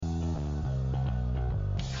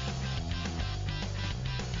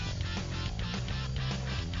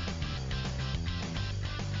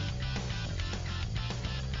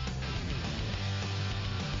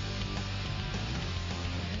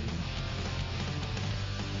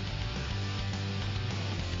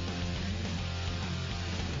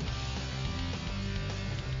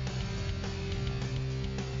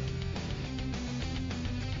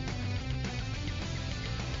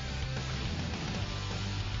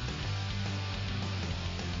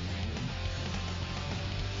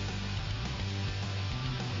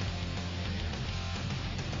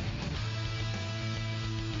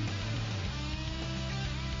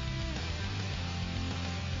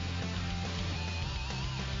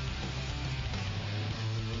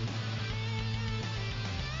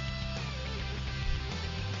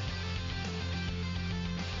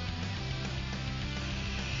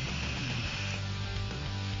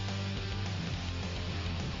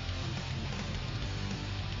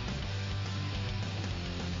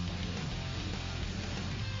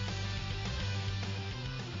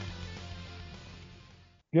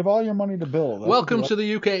Give all your money to Bill. That's what he Welcome likes. to the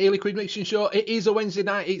U.K E-liquid mixing show. It is a Wednesday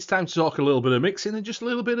night. It's time to talk a little bit of mixing and just a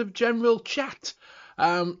little bit of general chat.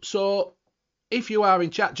 So if you are in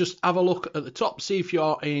chat, just have a look at the top. See if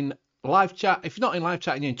you're in live chat. If you're not in live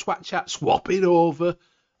chat and you're in twat chat, swap it over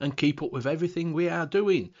and keep up with everything we are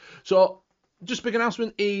doing. So just a big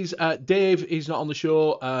announcement is Dave is not on the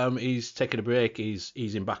show. He's taking a break. He's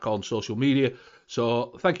in back on social media.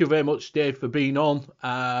 So thank you very much, Dave, for being on.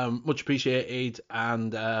 Much appreciated,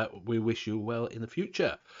 and we wish you well in the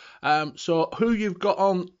future. So who you've got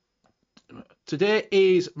on today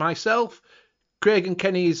is myself, Craig and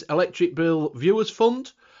Kenny's Electric Bill Viewers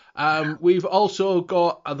Fund. We've also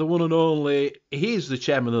got the one and only, he's the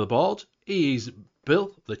chairman of the board. He is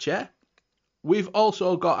Bill, the chair. We've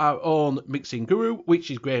also got our own mixing guru,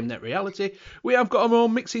 which is Graham Net Reality. We have got our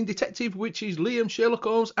own mixing detective, which is Liam Sherlock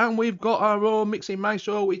Holmes. And we've got our own mixing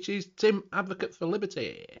maestro, which is Tim Advocate for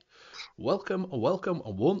Liberty. Welcome, welcome,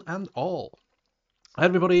 one and all.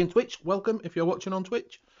 Everybody in Twitch, welcome. If you're watching on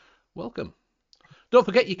Twitch, welcome. Don't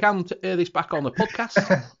forget you can hear this back on the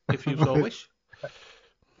podcast, if you so wish.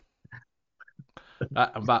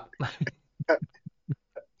 Right, I'm back.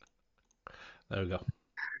 There we go.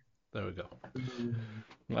 There we go.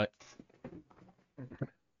 Right.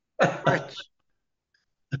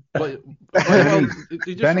 But, Benny,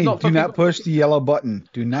 Benny, not do fucking... not push the yellow button.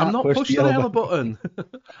 Do not I'm not push pushing the the yellow yellow button.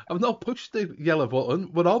 button. I've not pushed the yellow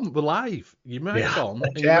button. We're on. We're live. Your mic's on.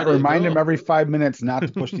 And you're Chat, ready to remind him go. every 5 minutes not to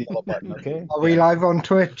push the yellow button, okay? Are we live on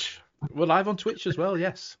Twitch? We're live on Twitch as well,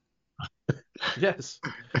 yes. Yes.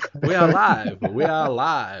 We are live. We are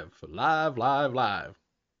live. Live.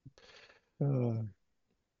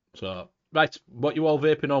 So, right, what you all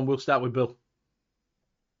vaping on? We'll start with Bill.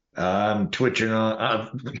 I'm twitching on, I'm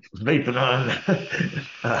vaping on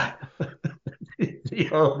the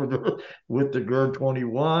Arbiter with the GER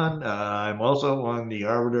 21. I'm also on the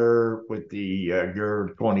Arbiter with the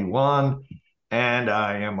GER 21, and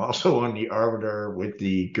I am also on the Arbiter with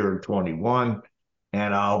the GER 21,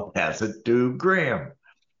 and I'll pass it to Graham.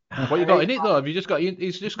 What you got in it though? Have you just got?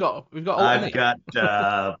 We've got all in I've it.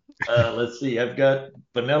 got let's see, I've got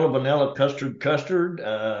vanilla custard.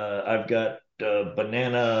 I've got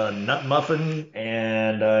banana nut muffin,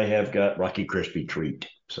 and I have got Rocky Crispy treat.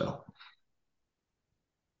 So,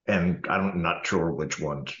 and I'm not sure which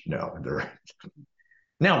ones. No, they're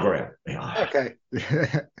now Graham. Yeah. Okay.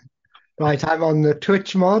 Right, I'm on the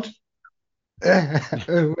Twitch mod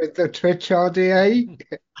with the Twitch RDA.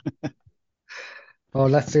 Oh,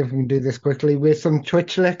 let's see if we can do this quickly with some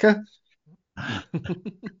Twitch liquor. I'm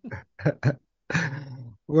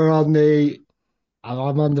on the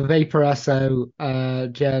Vapor SO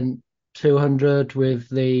Gen 200 with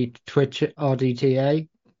the Twitch RDTA.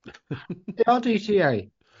 The RDTA.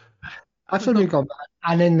 I've only got that.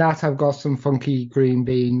 And in that, I've got some funky green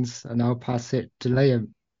beans, and I'll pass it to Liam.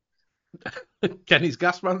 Kenny's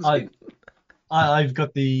gas man. I've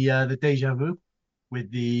got the Deja Vu with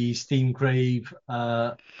the Steam Crave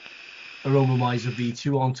Aromamizer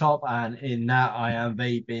V2 on top, and in that I am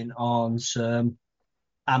vaping on some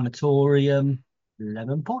Amatorium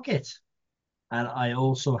Lemon Pocket. And I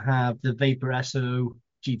also have the Vapor SO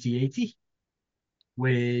GT80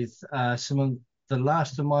 with some of the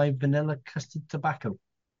last of my vanilla custard tobacco.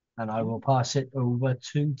 And I will pass it over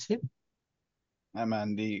to Tim. I'm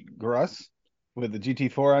on the Gruss with the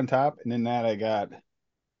GT4 on top, and in that I got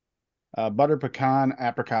butter pecan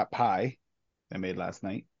apricot pie I made last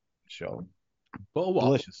night. So Butter what?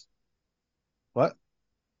 delicious. What?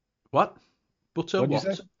 What? Butter What'd you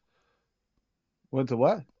what? say? What's a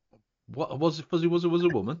what? What was Fuzzy was a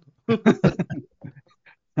woman?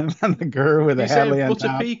 I'm on the GER with You a say Hadley on butter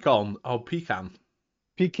top. pecan or pecan?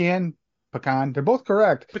 Pecan. They're both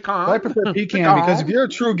correct. Pecan. But I prefer pecan because if you're a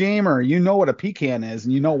true gamer, you know what a pecan is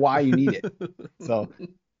and you know why you need it. So,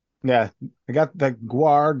 yeah, I got the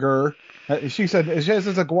guar GER. She said, it's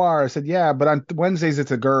a guar. I said, yeah, but on Wednesdays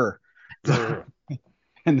it's a GER.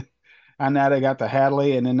 And on that I got the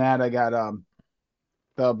Hadley, and in that I got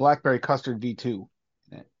the blackberry custard V2.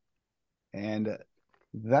 And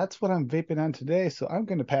that's what I'm vaping on today. So I'm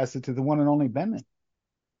going to pass it to the one and only Benman.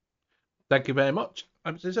 Thank you very much.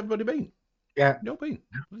 Has everybody been? Yeah. No been.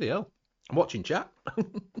 Bloody hell. I'm watching chat.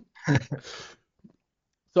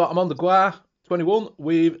 So I'm on the Guar 21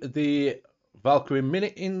 with the Valkyrie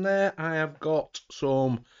Minute in there. I have got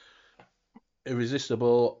some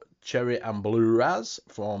Irresistible Cherry and Blue Raz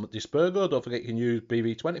from Dispergo. Don't forget you can use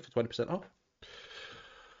BV20 for 20% off.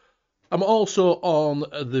 I'm also on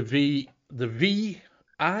the V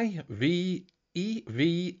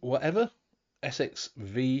whatever,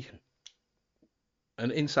 SXV.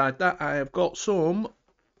 And inside that I have got some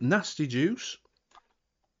Nasty Juice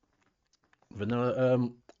vanilla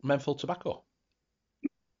menthol tobacco.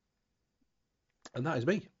 And that is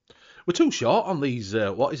me. We're too short on these,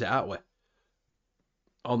 what is it, aren't we?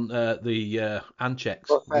 On the hand checks.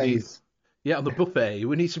 Buffets. Yeah, on the buffet.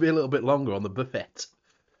 We need to be a little bit longer on the buffet.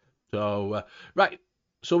 So, right.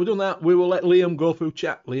 So we've done that. We will let Liam go through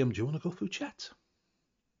chat. Liam, do you want to go through chat?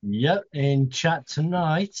 Yep, in chat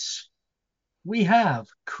tonight, we have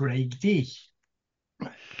Craig D.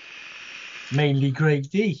 Mainly Craig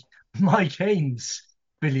D. Mike Haynes.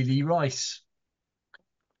 Billy Lee Rice.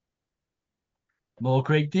 More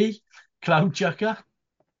Craig D. Cloud Chucker.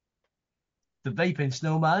 The Vaping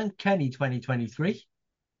Snowman, Kenny 2023.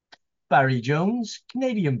 Barry Jones,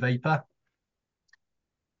 Canadian Vapor.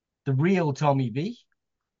 The Real Tommy V.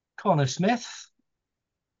 Connor Smith.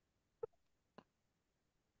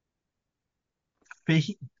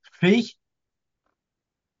 Fee.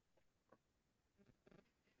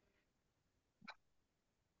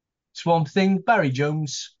 Swamp Thing, Barry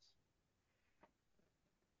Jones.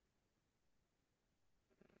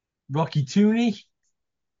 Rocky Tooney.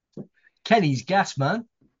 Kenny's Gasman.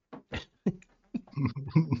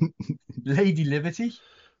 Lady Liberty.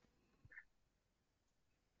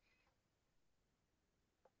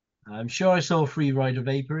 I'm sure I saw Free Rider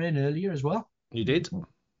Vapor in earlier as well. You did.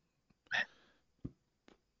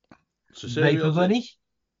 So Vapor Bunny.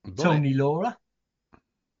 Tony Laura.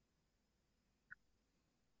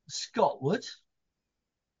 Scott Wood.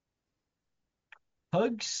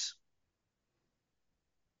 Hugs.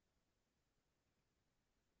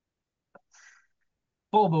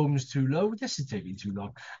 Bob Ohms too low. This is taking too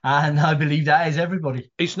long. And I believe that is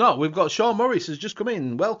everybody. It's not. We've got Sean Morris has just come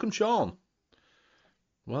in. Welcome, Sean.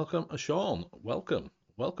 Welcome, Sean. Welcome.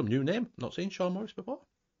 Welcome. New name. Not seen Sean Morris before,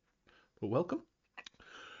 but welcome.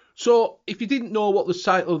 So, if you didn't know what the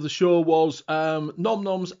title of the show was, Nom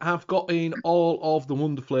Noms have got in all of the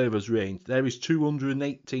Wonder Flavours range. There is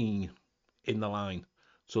 218 in the line.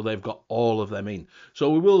 So they've got all of them in. So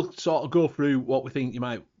we will sort of go through what we think you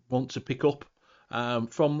might want to pick up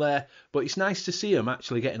from there. But it's nice to see them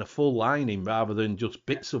actually getting a full line in rather than just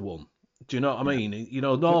bits of one. Do you know what I mean? You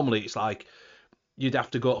know, normally it's like you'd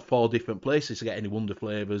have to go to 4 different places to get any Wonder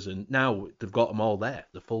Flavours, and now they've got them all there,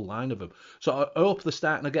 the full line of them. So I hope they're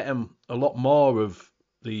starting to get them a lot more of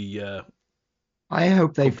the. I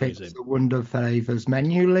hope they companies fix in. the Wonder Flavours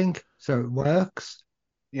menu link so it works.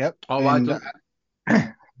 Yep. Oh, and,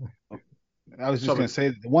 I I was just going to say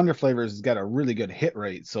that the Wonder Flavors has got a really good hit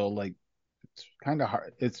rate, so like it's kind of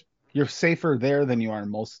hard. You're safer there than you are in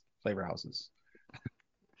most flavor houses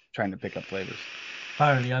trying to pick up flavors.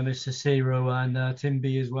 Apparently, I missed Cicero and Tim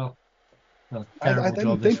B as well. I Terrible didn't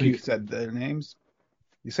job this think you week. said their names.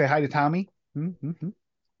 You say hi to Tommy? Mm-hmm.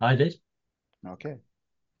 I did. Okay.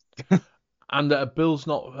 And Bill's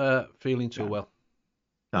not feeling too well.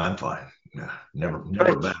 No, I'm fine. Never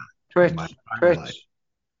bad. Twitch.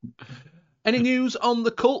 Any news on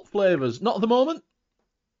the cult flavours? Not at the moment,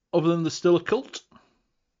 other than there's still a cult.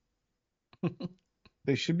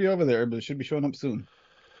 They should be over there, but they should be showing up soon.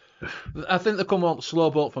 I think they come on the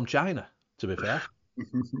slow boat from China, to be fair.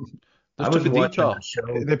 I Just was took a watching detour. the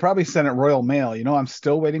show. They probably sent it Royal Mail. You know, I'm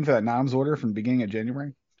still waiting for that NOMS order from the beginning of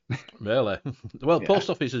January. Really? Well, Yeah.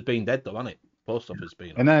 post office has been dead though, hasn't it? Post office has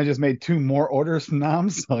been. And then I just made 2 more orders from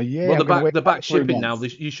NOMS. So yeah, Well, I'm gonna wait the back 3 shipping now.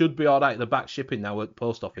 months. You should be all right. The back shipping now at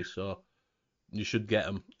post office, so you should get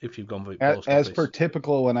them if you've gone for post As office. per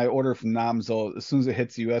typical, when I order from NOMS, though, as soon as it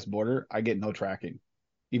hits the U.S. border, I get no tracking.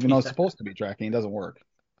 Even though it's supposed to be tracking, it doesn't work.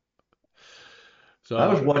 So I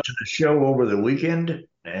was watching a show over the weekend,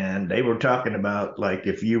 and they were talking about like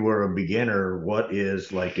if you were a beginner, what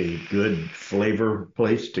is like a good flavor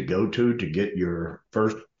place to go to get your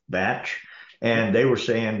first batch. And they were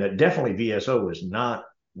saying that definitely VSO is not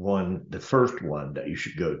the first one that you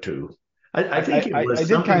should go to. I think it was I did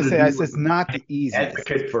something kind of to say do it's with not the easiest.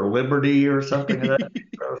 Advocate for Liberty or something of that.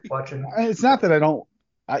 I was watching. It's not that I don't.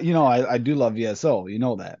 I do love VSO. You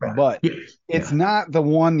know that, Right. but Yes. it's Yeah. not the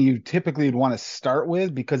one you typically would want to start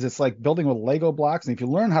with because it's like building with Lego blocks. And if you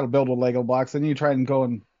learn how to build with Lego blocks, then you try and go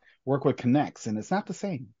and work with connects, and it's not the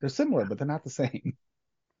same. They're similar, but they're not the same.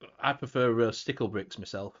 I prefer stickle bricks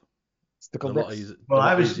myself. Stickle They're a lot bricks. easier.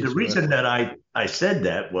 Well, easier the to work reason with. that I said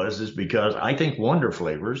that is because I think Wonder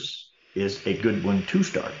Flavors is a good one to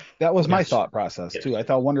start. That was my Yes. thought process Yes. too. I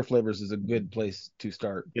thought Wonder Flavors is a good place to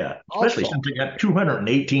start. Yeah, especially Also, since they got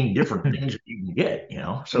 218 different things that you can get,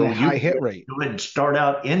 so and a high hit rate. go ahead and start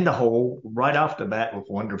out in the hole right off the bat with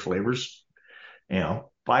Wonder Flavors,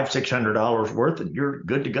 $500-600 worth, and you're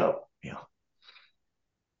good to go.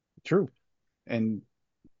 True. And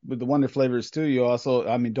with the Wonder Flavors too, you also,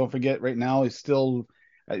 I mean, don't forget right now is still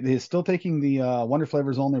They're still taking the Wonder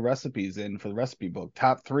Flavors only recipes in for the recipe book.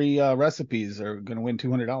 Top three recipes are going to win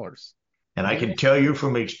 $200. And I can tell you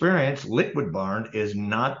from experience, Liquid Barn is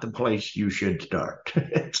not the place you should start.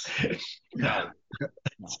 No,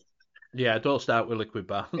 no. Yeah, don't start with liquid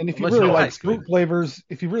bar And if you unless you really like like ice cream. fruit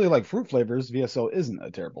flavors, VSO isn't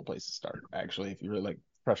a terrible place to start. Actually, if you really like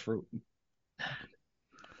fresh fruit,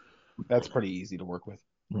 that's pretty easy to work with.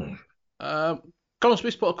 Hmm. Colin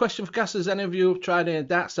Smith put a question for casters. Any of you have tried any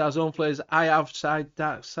Dark Star's own flavours? I have tried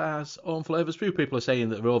Dark Star's own flavours. Few people are saying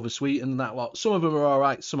that they're oversweet and that lot. Some of them are all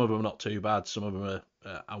right. Some of them are not too bad. Some of them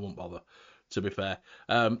are I won't bother. To be fair,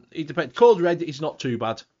 it depends. Cold Red is not too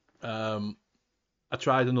bad. I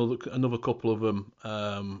tried another couple of them.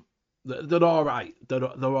 They're all right. They're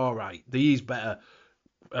all right. There is better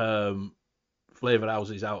flavour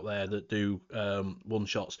houses out there that do one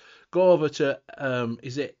shots. Go over to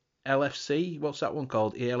is it LFC? What's that one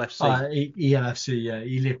called? ELFC. ELFC,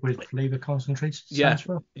 e-liquid flavor concentrates Yeah, stands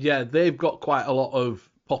for. yeah, they've got quite a lot of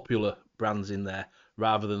popular brands in there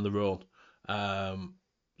rather than their own.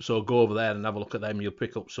 So go over there and have a look at them. You'll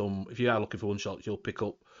pick up some. If you are looking for one shots, you'll pick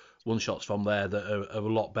up one shots from there that are a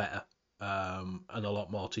lot better and a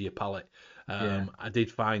lot more to your palate. Yeah. I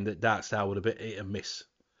did find that Dark Star would a bit hit and miss.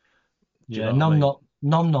 Do you Yeah, know what I mean?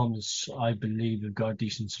 Nom Noms, I believe, have got a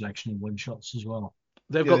decent selection of one shots as well.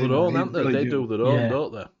 They've Yeah, got their own, haven't they? really They do. do their own, Yeah,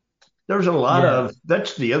 don't they? There's a lot yeah, of,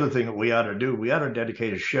 that's the other thing that we ought to do. We ought to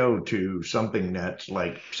dedicate a show to something that's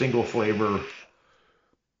like single flavor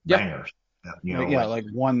Yeah, bangers. Like yeah, Like like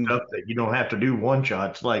one. stuff that you don't have to do one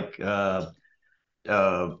shots, like toffee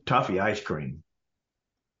ice cream.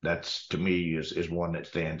 That's to me is one that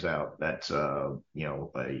stands out. That's a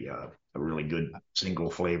really good single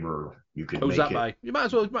flavor. You could who's make that it. by? You might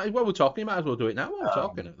as well. While we're talking, you might as well do it now. While we're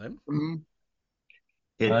talking Um, at them. Mhm.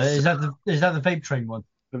 it's is that the vape train one?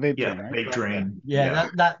 The vape yeah, train, right? bake train. Yeah,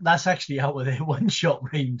 Yeah, that's actually out with their one shot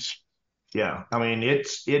range. yeah. I mean,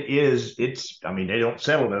 it's. I mean, they don't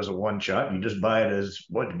sell it as a one shot. You just buy it as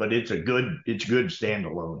what, but it's good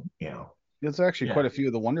standalone. There's actually Yeah, quite a few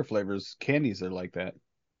of the Wonder Flavors candies are like that.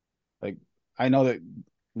 Like I know that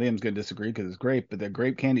Liam's gonna disagree because it's grape, but the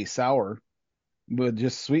grape candy sour with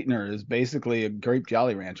just sweetener is basically a grape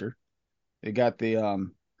Jolly Rancher. They got the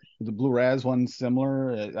blue raz one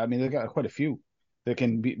similar. I mean, they got quite a few that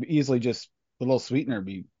can be easily just a little sweetener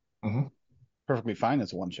be Mhm. perfectly fine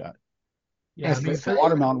as a one shot. yeah. I As I mean, say,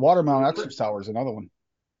 Watermelon extra sour is another one.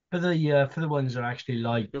 for the ones that are actually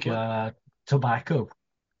like Good one. tobacco,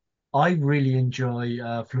 I really enjoy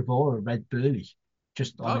Flavora Red Burley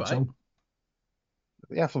just on All its right. own.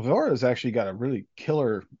 Yeah, Flavora's actually got a really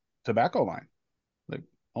killer tobacco line. Like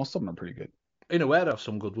most of them are pretty good. In a way, have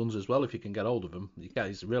some good ones as well if you can get hold of them.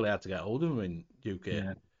 It's really hard to get hold of them in UK.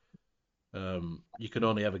 Yeah, You can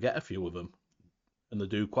only ever get a few of them, and they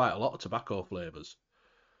do quite a lot of tobacco flavors.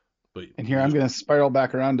 But And you here I'm just gonna spiral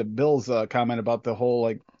back around to Bill's comment about the whole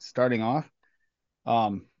like starting off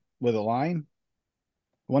with a line.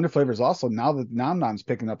 Wonder Flavors also now that Nom Nom's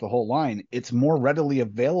picking up the whole line, it's more readily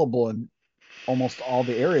available in almost all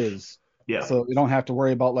the areas. Yeah. So we don't have to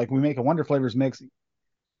worry about like we make a Wonder Flavors mix.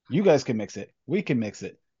 You guys can mix it. We can mix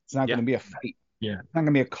it. It's not going yeah, to be a fight. yeah. It's not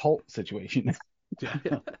going to be a cult situation.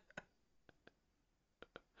 yeah.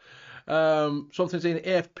 Something's in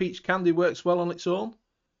AF Peach Candy works well on its own.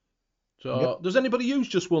 Yep. So does anybody use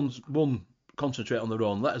just one concentrate on their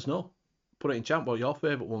own? Let us know. Put it in chat what your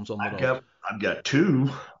favourite ones on their I've own. got two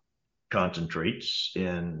concentrates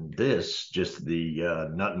in this, just the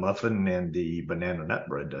nut muffin and the banana nut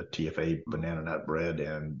bread, the TFA banana nut bread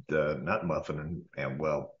and the nut muffin and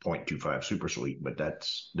well 0.25 super sweet, but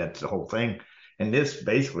that's the whole thing. And this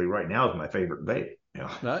basically right now is my favorite vape.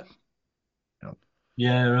 Right.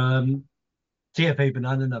 Yeah, TFA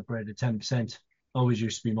banana nut bread at 10% always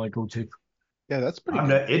used to be my go-to. Yeah, that's pretty I'm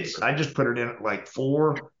good. not, I just put it in at like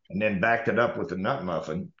 4 and then backed it up with the nut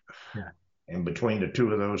muffin. Yeah. And between the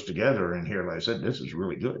two of those together, and here, like I said, this is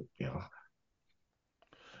really good.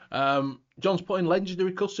 John's putting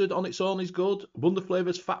legendary custard on its own is good. Wonder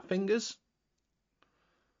Flavors Fat Fingers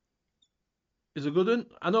is a good one.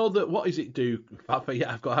 I know that what does it do?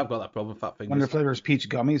 Yeah, I've got that problem. Fat Wonder Fingers. Flavors Peach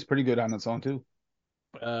Gummy is pretty good on its own too.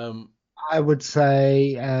 I would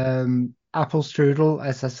say apple strudel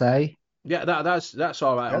SSA. Yeah, that's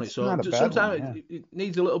all right on That's its own. not a bad one. Sometimes Yeah. it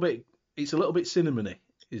needs a little bit. It's a little bit cinnamony,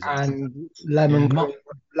 is it? And Yeah,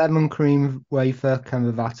 lemon cream wafer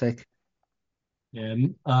Camavatic. yeah,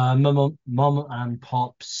 Mum and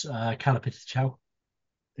Pop's Calipita Chow.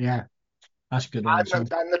 Yeah. That's good on its own.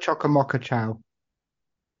 And the Choco Mocha Chow.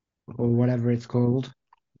 Or whatever it's called.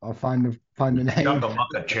 I'll find the name.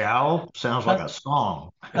 Yucca Chow sounds like a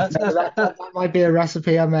song. That's No, that's that might be a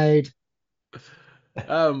recipe I made.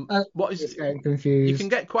 What Just is getting you can confused.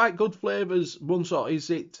 get quite good flavours. One sort is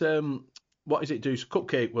it. What is it? Do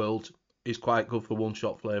Cupcake World is quite good for one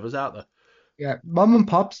shot flavours, aren't there? Yeah, Mum and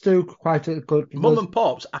Pops do quite a good. Mum and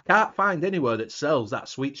Pops, I can't find anywhere that sells that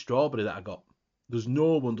sweet strawberry that I got. There's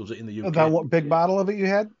no one does it in the That UK. one big bottle of it you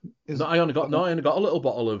had No, is I only got a little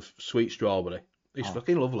bottle of sweet strawberry. It's oh,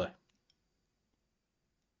 fucking lovely.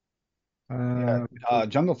 yeah. Uh,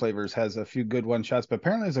 Jungle Flavors has a few good one shots, but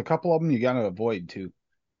apparently there's a couple of them you got to avoid too.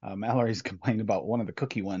 Mallory's complained about one of the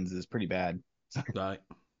cookie ones is pretty bad. Right.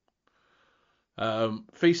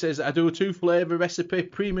 Fee says I do a 2 flavour recipe: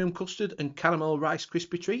 premium custard and caramel rice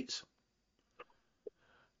crispy treats.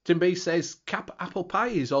 Tim B says cap apple pie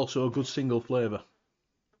is also a good single flavour.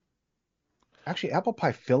 Actually, apple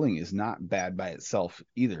pie filling is not bad by itself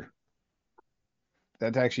either.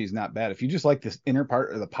 That actually is not bad. If you just like this inner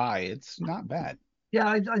part of the pie, it's not bad. yeah.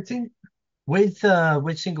 I think with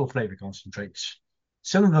single flavor concentrates,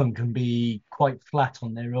 some of them can be quite flat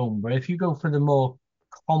on their own, but if you go for the more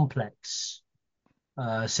complex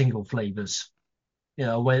single flavors,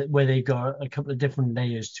 where they've got a couple of different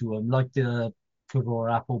layers to them, like the Flavor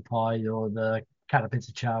apple pie or the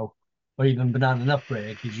Carapizza chow, or even banana nut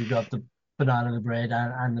bread, because you've got the banana bread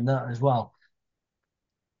and the nut as well.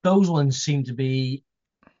 Those ones seem to be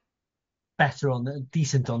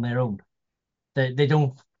decent on their own. They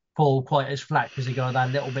don't fall quite as flat because they got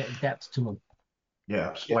that little bit of depth to them. Yeah,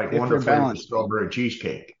 it's Yeah, like if they're Wonder Flavor balanced. strawberry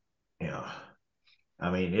cheesecake. Yeah. I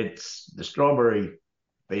mean, it's the strawberry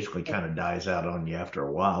basically kind of dies out on you after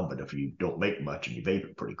a while, but if you don't make much and you vape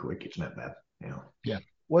it pretty quick, it's not bad. Yeah. Yeah.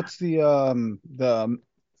 What's the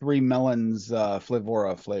three melons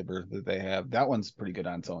Flavora flavor that they have? That one's pretty good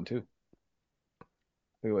on its own too.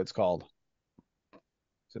 See what it's called.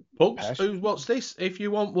 Is it Folks, Passion? what's this? If you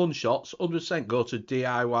want one shots, 100% go to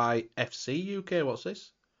DIY FC UK. What's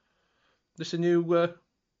this? This a new?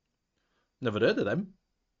 Never heard of them.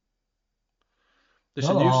 This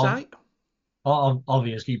a new Oh, site?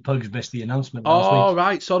 obviously, Pugs missed the announcement last Oh week.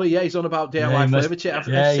 right, sorry. Yeah, he's on about DIY flavour chit.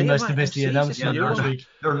 Yeah, he FC. I'm must have like missed the FC's. This a announcement Yeah, new last one. week.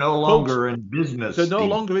 they're no Pugs, longer in business, they're no Steve.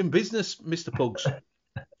 longer in business, Mr. Pugs.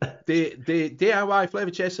 The DIY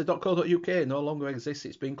flavorchaser.co.uk no longer exists.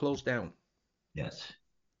 It's been closed down. Yes.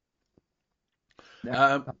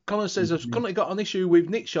 Connor says, I've currently got an issue with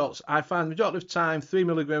Nick shots. I find majority of time 3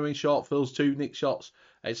 mg in short fills, 2 Nick shots,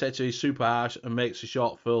 etc. is super harsh and makes a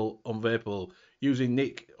short fill unvapable. Using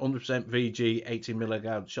Nick 100% VG 18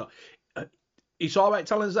 mg shot. It's all right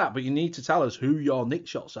telling us that, but you need to tell us who your Nick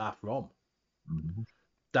shots are from. Mhm.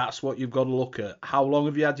 That's what you've got to look at. How long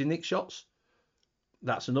have you had your Nick shots?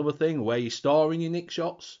 That's another thing. Where you storing your Nick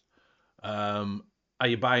shots? Are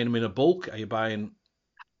you buying them in a bulk? Are you buying?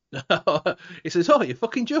 He says, "Oh, you're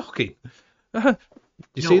fucking joking." Do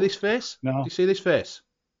you see No. this face? Do No. you see this face?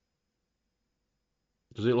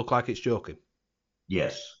 Does it look like it's joking?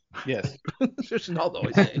 Yes. Yes. It's not though,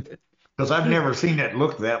 is it? Because I've never seen it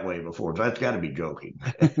look that way before. So that's got to be joking.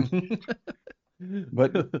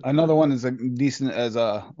 But another one is a decent as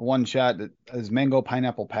a one shot that is Mango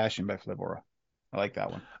Pineapple Passion by Flavora. I like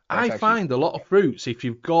that one. That's I actually find a lot of fruits, if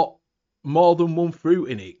you've got more than one fruit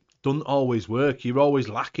in it, doesn't always work. You're always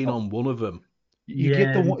lacking oh, on one of them. you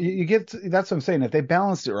get the Yeah, one you get that's what I'm saying. If they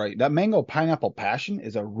balanced it right, that Mango Pineapple Passion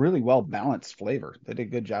is a really well balanced flavor. They did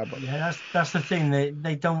a good job with it. yeah, that's the thing.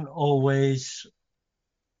 They don't always.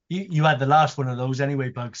 You had the last one of those anyway,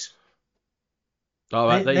 Bugs. All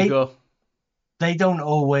right, They there you they go. they don't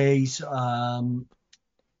always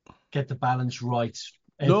get the balance right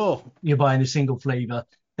if No, you're buying a single flavor.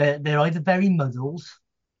 They're either very muddled,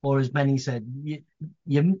 or as Benny said,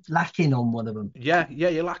 you're lacking on one of them. yeah,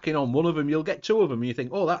 you're lacking on one of them. You'll get 2 of them, and you think,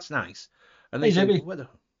 oh, that's nice, and then Hey, you think, Jimmy. whether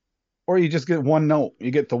Or you just get one note.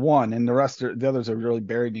 You get the one, and the others are really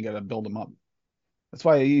buried. And you got to build them up. That's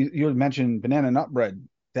why you had mentioned banana nut bread.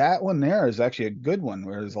 That one there is actually a good one.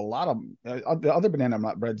 Whereas a lot of the other banana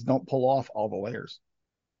nut breads don't pull off all the layers.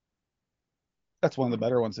 That's one of the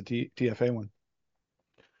better ones, the TFA one.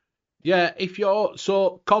 yeah, if you're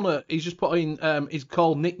so Connor, he's just putting he's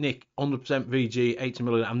called Nick Nick 100% VG 80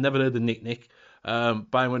 million. I've never heard of Nick Nick.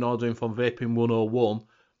 Buying when ordering from Vaping 101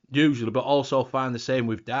 usually, but also find the same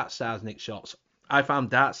with Dart Stars Nick shots. I found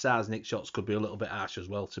Dart Stars Nick shots could be a little bit harsh as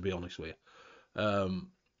well, to be honest with you.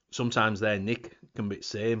 Sometimes their Nick can be the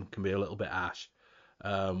same, can be a little bit harsh.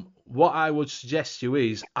 What I would suggest to you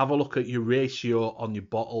is have a look at your ratio on your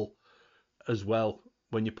bottle as well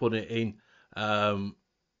when you put it in.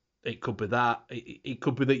 It could be that. It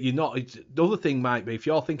could be that you're not. The other thing might be if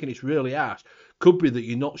you're thinking it's really harsh, could be that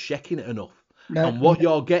you're not shaking it enough. No, And what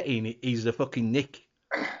you're getting is a fucking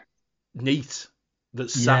neat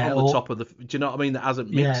that's sat Yeah, on the or top of the. Do you know what I mean? That hasn't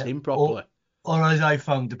mixed yeah, in properly. or as I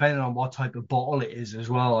found, depending on what type of bottle it is as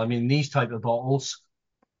well. I mean, these type of bottles,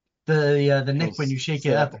 the nib when you shake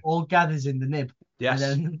it up, all gathers in the nib. And Yes.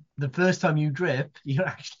 then the first time you drip, you're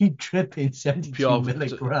actually dripping 72 Pure-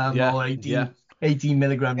 milligram yeah, or 18, yeah. 18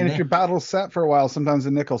 milligram And if your nib. bottle's set for a while, sometimes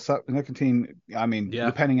the nicotine, I mean, Yeah.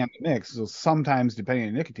 depending on the mix, so sometimes depending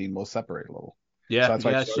on the nicotine, will separate a little. So Yeah, that's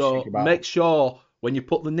why yeah. you always shake So your bottle. make sure when you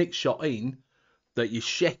put the nick shot in that you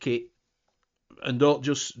shake it, and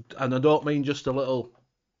I don't mean just a little.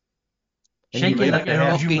 And Shake you it have like to a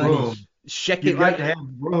have fucking room. Shake You've it got like to have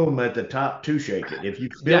room at the top to shake it. If you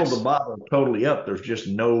fill Yes. the bottle totally up, there's just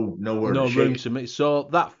nowhere no to room shake it. to mix. So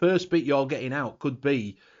that first bit you're getting out could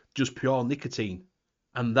be just pure nicotine,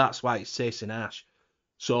 and that's why it's tasting harsh.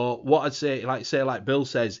 So what I'd say, like Bill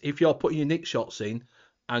says, if you're putting your nick shots in,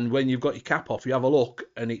 and when you've got your cap off, you have a look,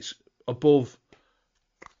 and it's above,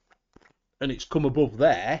 and it's come above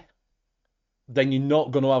there, then you're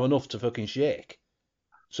not going to have enough to fucking shake.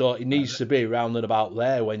 So it needs to be round and about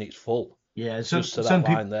there when it's full. Yeah, Just to that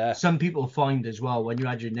line there. Some people find as well when you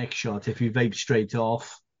add your neck shot, if you vape straight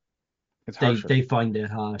off, it's they harsher. they find it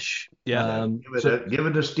harsh. Yeah. Give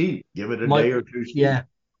it a steep. Give it a My- day or two steep. Yeah,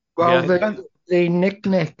 well, Yeah. the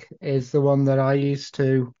Nick is the one that I used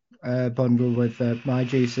to bundle with my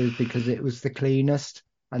juices because it was the cleanest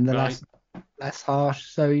and the Right. less harsh.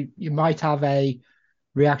 So you might have a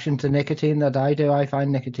reaction to nicotine that I do. I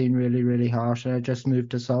find nicotine really, really harsh, and I just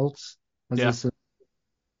moved to salts. Yeah.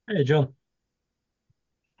 hey John.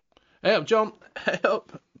 Hey up, John. Hey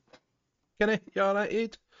up. Kenny, you alright,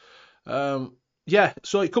 Ed? Yeah,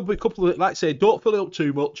 so it could be a couple of, like I say, don't fill it up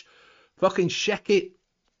too much. Fucking shake it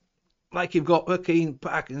like you've got fucking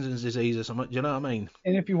Parkinson's disease or something. Do you know what I mean?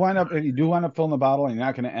 And if you do wind up filling the bottle and you're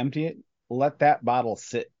not going to empty it, let that bottle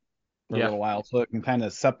sit for a little while so it can kind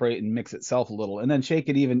of separate and mix itself a little. And then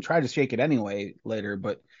try to shake it anyway later.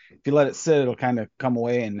 But if you let it sit, it'll kind of come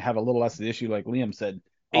away and have a little less of the issue, like Liam said.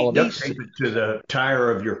 It needs Tape it to the tire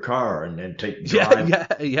of your car and then take Yeah, drive.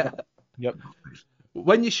 yeah. Yep.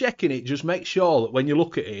 When you're shaking it, just make sure that when you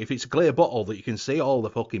look at it, if it's a clear bottle, that you can see all the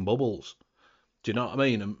fucking bubbles. Do you know what I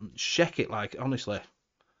mean? And shake it like, honestly.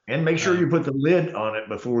 And make sure you put the lid on it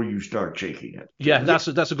before you start shaking it. Yeah, that's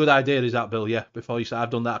a good idea, is that, Bill? Yeah, before you start, I've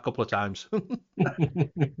done that a couple of times.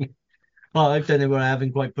 Well, I've done it where I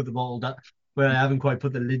haven't quite put the bottle down, where I haven't quite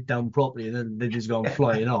put the lid down properly, and then they've just gone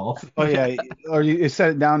flying off. Oh yeah, or you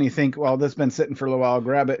set it down and you think, well, this has been sitting for a little while,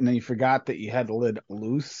 grab it, and then you forgot that you had the lid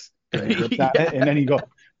loose, and you gripped on it, and then you go,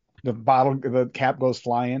 the cap goes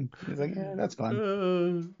flying. He's like, yeah, that's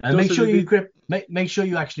fun. And make sure you grip. Make sure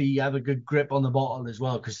you actually have a good grip on the bottle as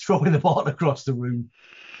well, because throwing the bottle across the room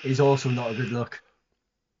is also not a good look.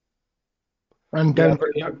 And Yeah,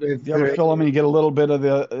 don't with you ever fill them and you get a little bit of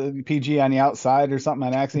the PG on the outside or something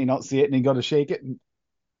on accident, you don't see it, and you go to shake it. And,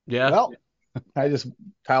 Yeah. well, I just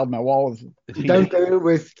tiled my wall with PG. don't do it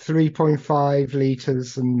with 3.5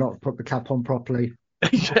 liters and not put the cap on properly.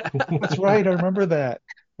 That's right, I remember that.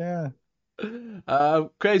 Yeah.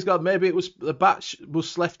 Craig's God, maybe it was the batch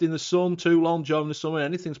was left in the sun too long during the summer.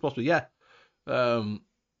 Anything's possible. Yeah.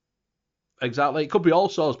 Exactly. It could be all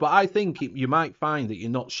sorts, but I think you might find that you're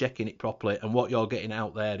not shaking it properly, and what you're getting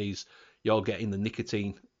out there is you're getting the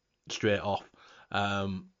nicotine straight off.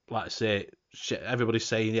 Like I say, everybody's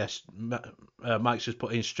saying yes. Mike's just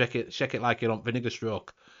put in shake it like you're on vinegar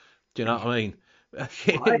stroke. Do you know what I mean? The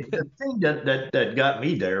thing that got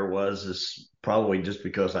me there is probably just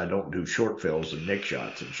because I don't do short fills and nick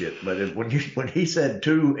shots and shit. But when he said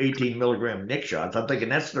 18 milligram nick shots, I'm thinking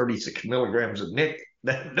that's 36 milligrams of nick.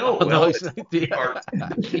 No, it's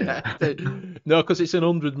no, because it's an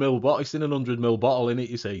 100 ml bottle. It's in an 100 ml bottle in it,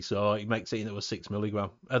 you see. So it makes it into a 6 milligram,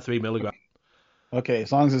 3 milligram. Okay,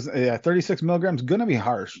 as long as it's 36 milligrams, gonna be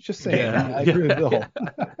harsh. Just saying. Yeah. I agree with Bill.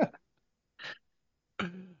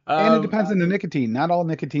 And it depends on the nicotine. Not all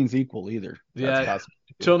nicotine's equal either. That's possible.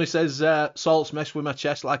 Tony says salts mess with my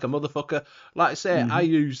chest like a motherfucker. Like I say, I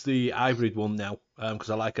use the hybrid one now because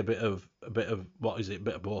I like a bit of what is it? A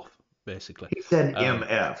bit of both, basically. He said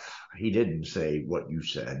MF. He didn't say what you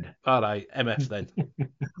said. All right, MF then.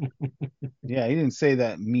 Yeah, he didn't say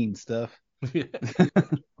that mean stuff.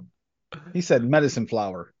 He said medicine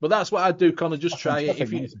flower. But that's what I do, Connor. Just try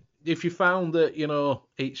it. If you found that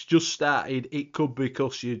it's just started, it could be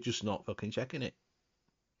because you're just not fucking checking it.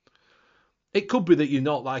 It could be that you're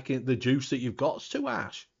not liking the juice that you've got. It's too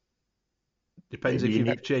harsh. Depends if you've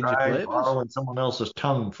changed your flavors. Borrowing someone else's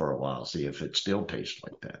tongue for a while, see if it still tastes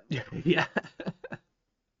like that. Yeah.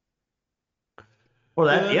 Well,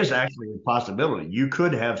 that is actually a possibility. You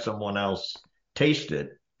could have someone else taste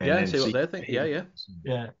it and Yeah, and then see what see. they think. Yeah, yeah.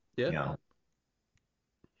 Yeah. Yeah.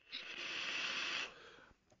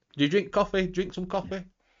 Do you drink coffee? Drink some coffee?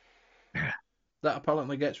 That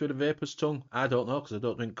apparently gets rid of vapor's tongue. I don't know because I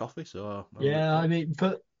don't drink coffee, so Yeah, I mean,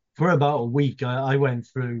 for about a week, I went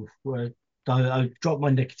through where I dropped my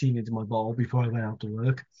nicotine into my bottle before I went out to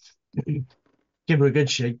work, give her a good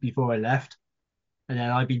shake before I left, and then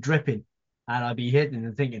I'd be dripping, and I'd be hitting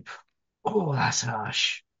and thinking, oh, that's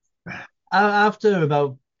harsh. After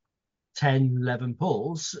about 10, 11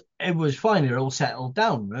 pulls, it was fine. It all settled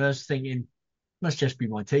down. I was thinking, must just be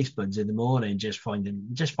my taste buds in the morning, just finding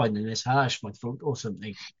this harsh, my throat or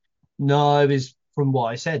something. No, it was from what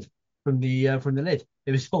I said, from the lid.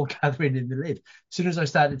 It was all gathering in the lid. As soon as I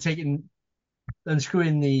started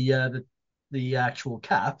unscrewing the actual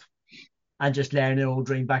cap and just letting it all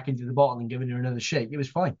drain back into the bottle and giving her another shake, it was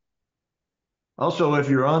fine. Also, if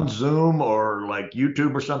you're on Zoom or like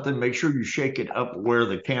YouTube or something, make sure you shake it up where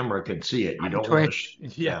the camera can see it. You And don't want Twitch.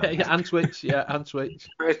 yeah, and Twitch, yeah, and Twitch.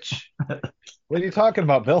 Twitch. What are you talking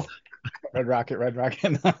about, Bill? Red Rocket, Red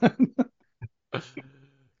Rocket.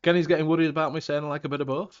 Kenny's getting worried about me saying I like a bit of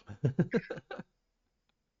both.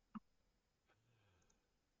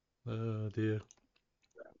 Oh dear.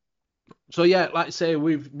 So yeah, like I say,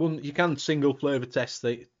 you can single flavour test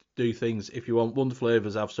do things if you want. One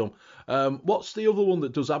flavours have some. What's the other one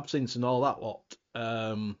that does absinthe and all that lot?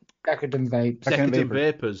 Decadent Vape. Decadent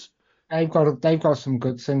Vapors. They've got some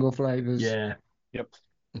good single flavors. Yeah, Yep.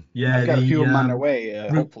 yeah. I've got a few of them on their way,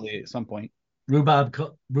 Ru- hopefully at some point. rhubarb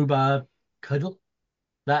cuddle. Rhubarb cuddles.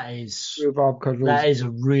 That is a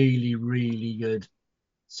really, really good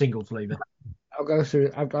single flavor. I'll go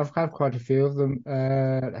through. I've had quite a few of them.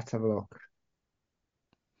 Let's have a look.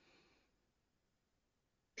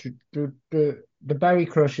 The Berry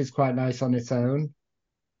Crush is quite nice on its own.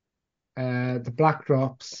 The Black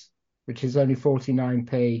Drops, which is only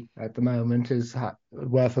 49p at the moment, is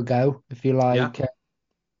worth a go if you like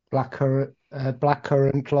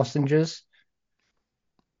blackcurrant lozenges.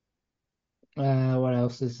 What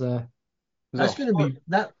else is there? That's going to be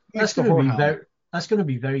that. Makes That's the going to be whorehound. very. That's going to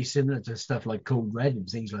be very similar to stuff like Cold Red and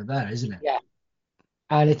things like that, isn't it? Yeah.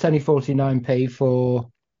 And it's only 49p for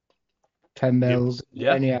 10 mils. You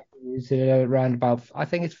Yeah. only have to use it around about, I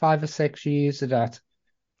think it's 5 or 6 you use it at.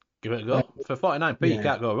 Give it a go. For 49p, you Yeah.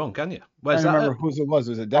 can't go wrong, can you? I Where's don't that? remember whose it was.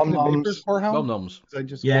 Was it Decadent Nom-noms. Vapors Whorehound? Nom Noms. 'Cause I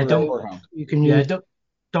just Yeah, ordered don't- Whorehound. You can Yeah, use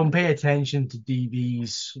don't pay attention to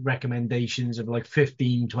DV's recommendations of like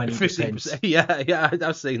 15, 20%. 50%. Yeah,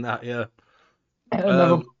 I've seen that. Yeah.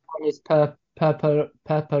 another one is Purparello.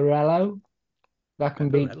 That can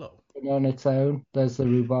be Hello. on its own. There's the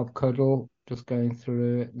Rhubarb Cuddle. Just going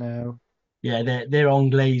through it now. Yeah, their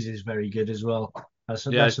Anglaise is very good as well. That's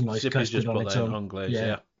a nice Zippy's custard just on put its that in own. on glaze. Yeah.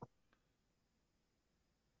 Yeah.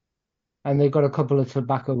 And they've got a couple of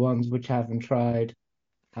tobacco ones which I haven't tried.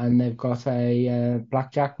 And they've got a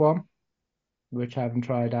blackjack one, which I haven't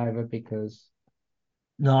tried either because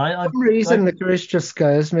No, for some reason licorice just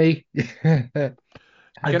scares me. I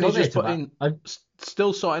Can you got just there put to in? that.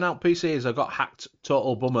 Still sorting out PCs. I got hacked.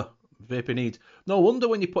 Total bummer. Vaping need. No wonder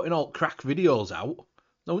when you're putting all crack videos out.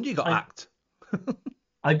 No wonder you got hacked.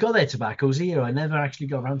 I've got their tobaccos here. I never actually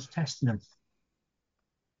got around to testing them.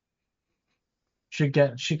 Should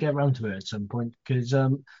get around to it at some point because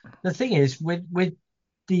the thing is with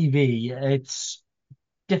DV, it's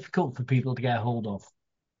difficult for people to get hold of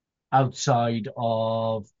outside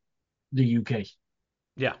of the UK.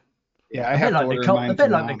 Yeah. Yeah, I have to order mine A bit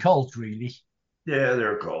from like the Moms. cult, really. Yeah,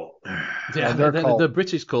 they're cool. Yeah, they're the called-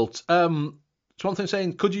 British cult. It's one thing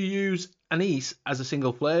saying, could you use anise as a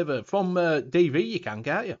single flavour? From DV, you can,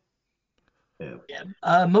 can't you?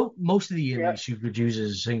 Yeah. Most of the anise you could use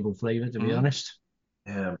as a single flavor, to be honest.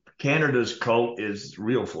 Yeah, Canada's cult is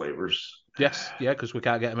real flavors. Yes, yeah, because we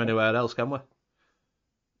can't get them anywhere else, can we?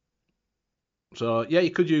 So, yeah,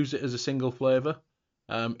 you could use it as a single flavour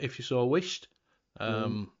if you so wished.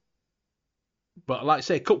 But like I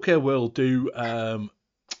say, Cupcake will do,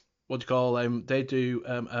 what do you call them? They do,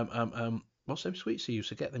 what's them sweets you used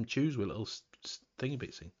to get them chews with little thingy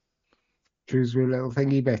bits in? Choose your little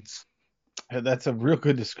thingy bits. That's a real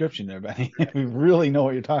good description there, Benny. We really know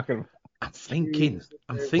what you're talking about. I'm thinking,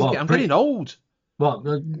 Well, I'm getting old. Well,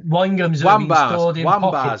 the wine gums have been stored in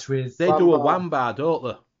Wambars. pockets with. They do a Wambar. wambar, don't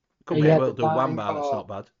they? Cupcake Yeah, will do the wambar, Wambar. that's not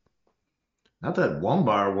bad. Not that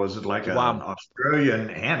Wombar was like an Wham.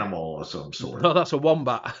 Australian animal of some sort. No, that's a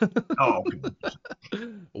wombat. Oh,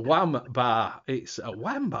 Wambar. It's a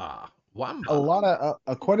wambar. Wambar. A lot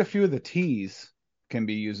of quite a few of the teas can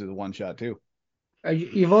be used as a one shot too.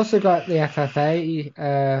 You've also got the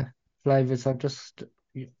FFA flavors. I've just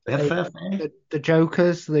FFA? The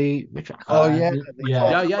Jokers, the which Oh yeah,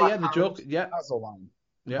 yeah. Yeah. The joke. Yeah. Puzzle line.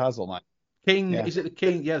 Yeah. Puzzle line. King. Yeah. Is it the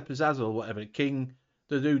King? Yeah, the Pizzazzle or whatever. King.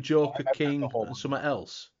 The new Joker, I've got the King, whole and one. something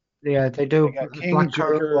else. Yeah, they I do got the King, black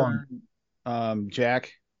currant one. Joker,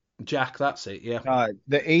 Jack. Jack. That's it. Yeah.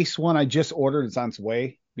 The Ace one I just ordered. It's on its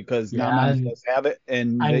way because now Yeah, Moms does have it,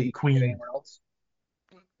 and and you can't get Queen. anywhere else.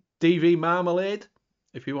 DV Marmalade.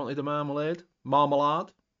 If you wanted a marmalade,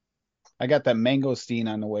 marmalade. I got that mangosteen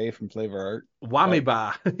on the way from Flavor Art. Whammy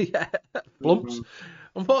bar. Yeah. Flumps.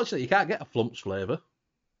 Unfortunately, you can't get a flumps flavour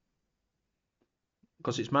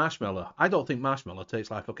because it's marshmallow. I don't think marshmallow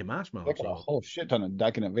tastes like fucking marshmallow. I got a So. whole shit ton of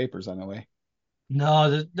decadent vapors on the way.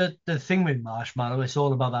 No, the thing with marshmallow, it's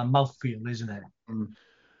all about that mouthfeel, isn't it? Mm.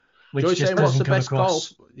 Which Joey's just saying, what's doesn't the come best call?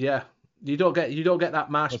 across. Yeah, you don't get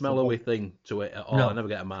that What's the marshmallowy best? thing to it at all. I No. never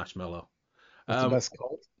get a marshmallow. What's the best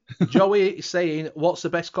cult? Joey is saying, what's the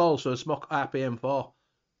best call? So Smock RPM 4.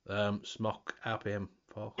 Smock RPM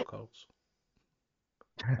 4 calls.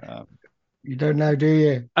 Um, You don't know, do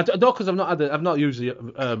you? I don't know because I've not used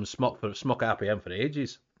the Smock RPM for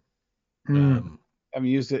ages. Mm. I haven't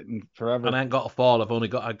used it in And forever. I ain't got a 4. I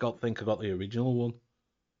think I got the original one.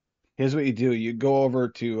 Here's what you do: you go over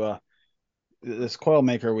to this coil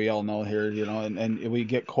maker we all know here, and we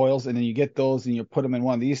get coils, and then you get those, and you put them in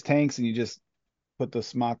one of these tanks, and you just put the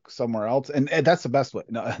smock somewhere else, and that's the best way.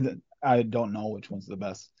 No, I don't know which one's the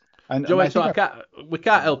best. Joey, I so think we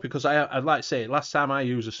can't help because I'd like to say last time I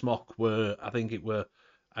used a Smock I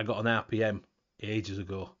got an RPM ages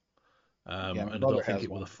ago. yeah, my And I brother don't think has it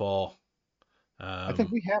was one. a 4. I think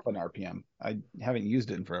we have an RPM. I haven't used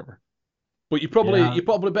it in forever. But Yeah. you're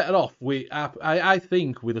probably better off. I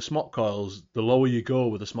think with the smock coils, the lower you go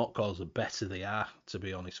with the smock coils, the better they are. To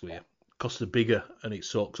be honest with you, because they're bigger and it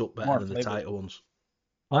soaks up better More than the flavor. tighter ones.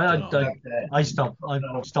 I, Do you know what I I, mean?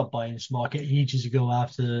 I stopped buying Smart ages ago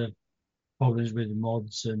after problems with the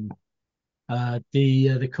mods and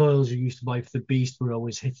the coils you used to buy for the Beast were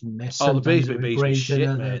always hit and miss. Oh, the Sometimes Baby they were Beast was great, shit,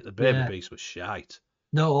 another mate. The Baby yeah. Beast was shite.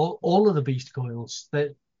 No, all of the Beast coils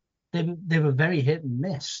they were very hit and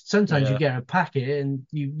miss. Sometimes you Yeah. get a packet and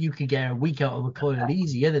you could get a week out of a coil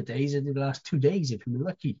easy. Other days it would last 2 days if you were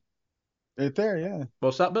lucky. Right there, yeah.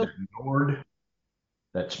 What's that, Bill? That Nord,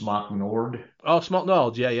 that Smock Nord. Oh, Smock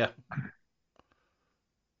Nord. Yeah.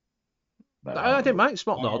 I didn't mind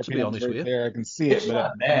Smock My Nord, to be RPM's honest right with you. there. I can see it, It's but I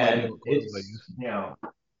not have no idea bad. what coils I It's, use.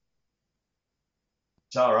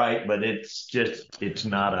 it's all right, but it's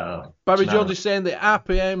not Barry it's not Jones is saying the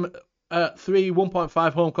RPM 3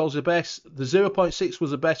 1.5 home calls are the best. The 0.6 was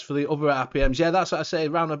the best for the other RPMs. Yeah, that's what I say.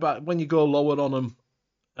 Round about when you go lower on them,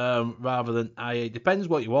 rather than IA. Depends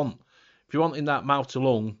what you want. If you want in that mouth to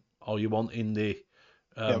lung, or you want in the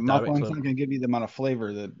Yeah, mouth direct line's lung. not going to give you the amount of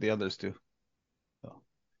flavor that the others do. So.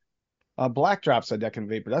 Black Drops a Deccan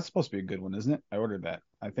Vapor. That's supposed to be a good one, isn't it? I ordered that.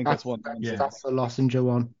 I think that's one. Yeah. That's the Lossinger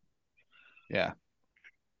one. Yeah.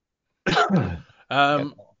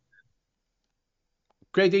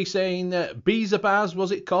 Grady saying Beezer bars,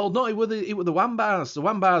 was it called? No, it was the Wham bars. The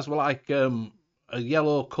Wham bars were like a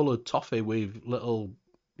yellow coloured toffee with little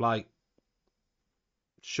like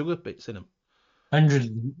sugar bits in them.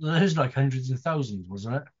 There's like hundreds of thousands,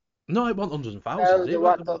 wasn't it? No, it wasn't hundreds and thousands.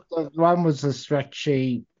 The one was the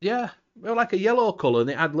stretchy. Yeah, they were like a yellow colour and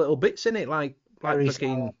it had little bits in it like Very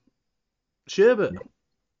fucking sherbet.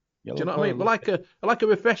 Yellow Do you know what I mean? color. Like a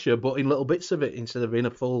refresher, but in little bits of it instead of in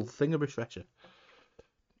a full thing of refresher.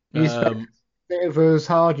 If it was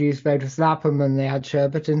hard, you used to slap them and they had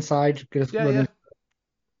sherbet inside. Just Yeah.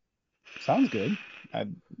 Sounds good. I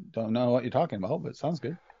don't know what you're talking about, but it sounds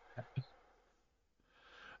good.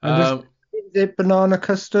 And is it banana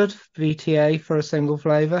custard VTA for a single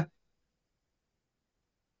flavor?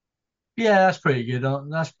 Yeah, that's pretty good.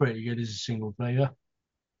 That's pretty good as a single player.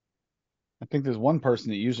 I think there's one person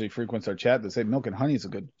that usually frequents our chat that said milk and honey is a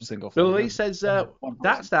good single Bill flavor. Lee says One person.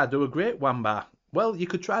 Darkstar do a great Wham bar. Well, you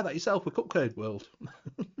could try that yourself with Cupcake World.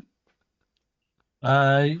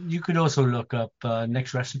 You could also look up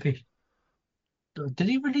Next Recipe. Did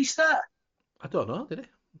he release that? I don't know, did he?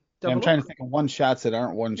 Yeah, I'm trying to think of one shots that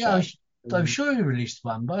aren't one Yeah, shot. I'm sure he released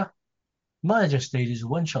Wamba. Might have just stayed as a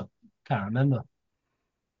one shot. Can't remember.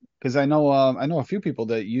 Because I know a few people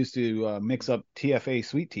that used to mix up TFA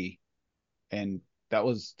sweet tea, and that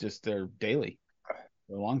was just their daily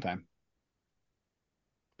for a long time.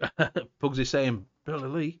 Pugsy's saying, Billy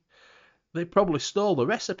Lee, they probably stole the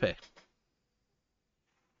recipe.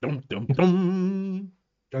 Dum dum dum.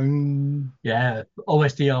 Yeah,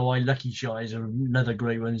 OSDIY Lucky Shot is another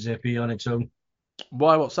great one, Zippy, on its own.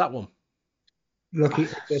 Why? What's that one? Lucky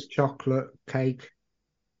the chocolate cake.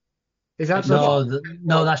 Is that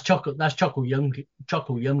No, that's chocolate. That's chocolate yum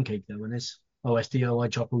cake though, and it's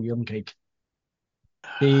OSDOI chocolate yum cake.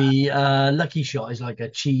 The Lucky Shot is like a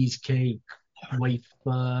cheesecake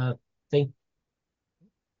wafer thing.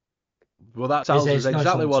 Well, that tells us It's nice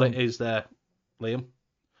exactly on what its it own. is there, Liam.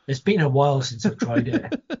 It's been a while since I've tried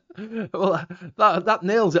it. Well, that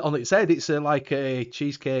nails it on its head. It's like a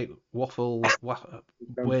cheesecake waffle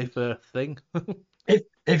wafer thing.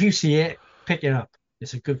 If you see it, pick it up.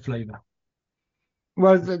 It's a good flavour.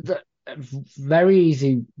 Well, the very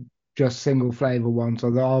easy, just single flavor ones are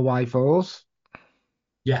the RY4s.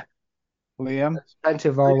 Yeah. Liam, There's plenty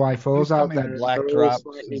of please RY4s tell out me there, and Black they're all Drops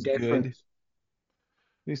slightly is different. good.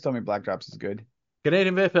 Please tell me Black Drops is good.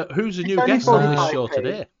 Canadian Vapor, who's the It's new only guest on this 45p. show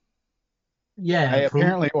today? Yeah. I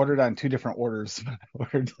apparently ordered on 2 different orders. I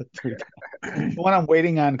ordered like 3 times. The one I'm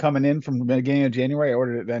waiting on coming in from the beginning of January, I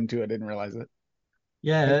ordered it then too. I didn't realize it.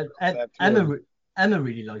 Yeah. I have 2 orders. Emma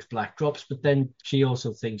really likes black drops, but then she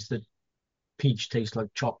also thinks that peach tastes like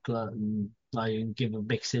chocolate, and I give her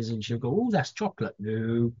mixes, and she'll go, "Oh, that's chocolate."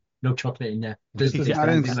 No, no chocolate in there. This is Doesn't taste not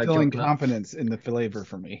anything like instilling chocolate. confidence in the flavor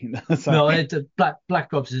for me. No, Sorry. black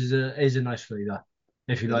drops is a nice flavour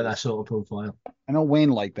if you It like that is. sort of profile. I know Wayne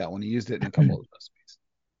liked that one. He used it in a couple of recipes.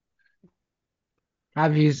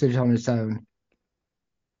 I've used it on its own.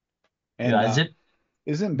 And Yeah, is it?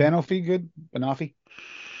 isn't Banoffee good? Banoffee?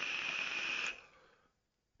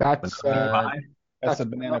 That's Pie? That's a that's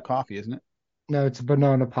banana coffee, isn't it? no, it's a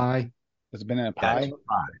banana pie. It's a banana Yeah, it's pie.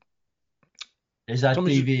 pie. Is that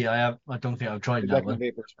Tommy's DV? I don't think I've tried that Exactly one.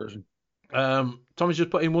 Vapor's version. Tommy's just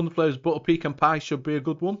put in one of the flavors. Butter pecan pie should be a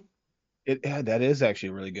good one. That is actually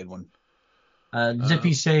a really good one.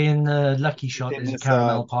 Zippy saying Lucky It's Shot in is a this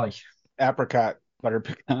caramel pie. apricot butter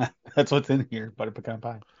pecan. That's what's in here. Butter pecan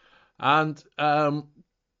pie. And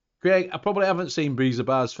Greg, I probably haven't seen Breezer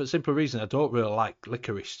bars for the simple reason I don't really like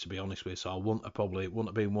licorice, to be honest with you. So I wouldn't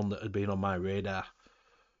have been one that had been on my radar.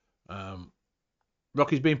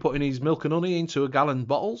 Rocky's been putting his milk and honey into a gallon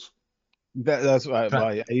bottles. That's why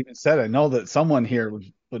I even said I know that someone here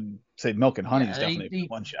would say milk and honey is definitely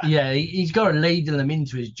one shot. Yeah, he's got to ladle them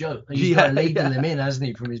into his jug. He's got to ladle them in, hasn't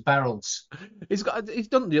he, from his barrels? He's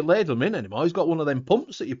doesn't ladle them in anymore. He's got one of them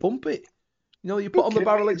pumps that you pump it. You know, you put on the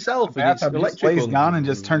barrel itself and it's Bathtub just electric. lays down and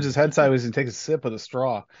just turns his head sideways and takes a sip with a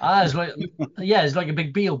straw. It's like a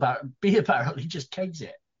big beer barrel. He just kegs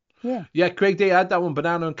it. Yeah, Craig D, I had that one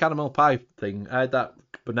banana and caramel pie thing. I had that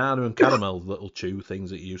banana and caramel little chew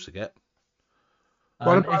things that you used to get.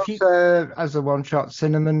 What about as a one-shot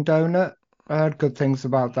cinnamon donut? I heard good things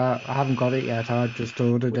about that. I haven't got it yet. I just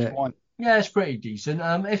ordered Which it. one? Yeah, it's pretty decent.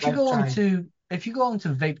 If you go onto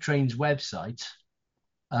Vape Train's website,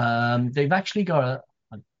 they've actually got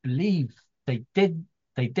I believe they did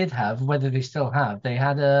have, whether they still have, they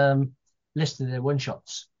had listed their one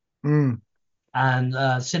shots.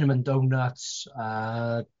 And cinnamon donuts,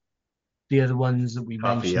 the other ones that we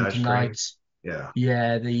Coffee mentioned ice cream. tonight. Yeah.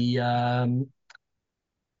 Yeah, the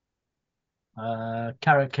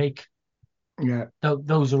carrot cake. Yeah.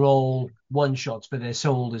 Those are all one shots, but they're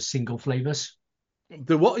sold as single flavors.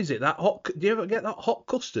 What is it? That hot? Do you ever get that hot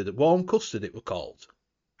custard? Warm custard, it was called.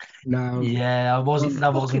 No. Yeah, that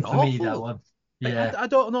wasn't for me, that one. Yeah. I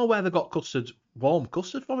don't know where they got warm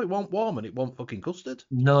custard from. It wasn't warm and it wasn't fucking custard.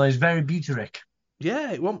 No, it's very butyric.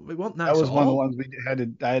 Yeah, it wasn't nice. That was at one of the all. ones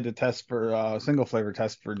I had to test for single flavor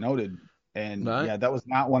test for Noted, and Right. yeah, that was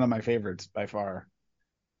not one of my favorites by far.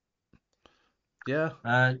 Yeah.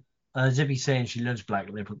 Zippy's saying she loves black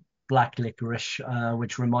licorice,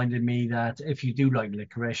 which reminded me that if you do like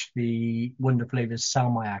licorice, one of the flavors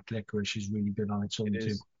Salmiak licorice is really good on its own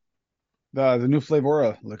too. The new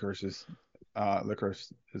Flavora licorice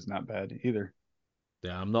is not bad either.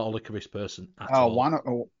 Yeah, I'm not a licorice person at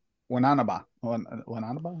all. Wananaba.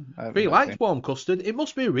 If he likes warm custard, it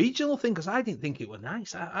must be a regional thing because I didn't think it was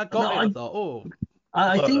nice. I got it. I thought, oh.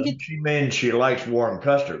 I think she means she likes warm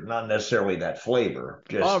custard, not necessarily that flavor.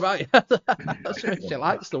 Just All right. That's what she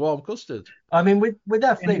likes, the warm custard. I mean, with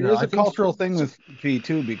that And it flavor, is a cultural thing with Fee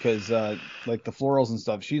too, because like the florals and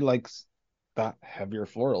stuff, she likes the heavier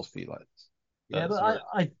florals Fee likes. Yeah, but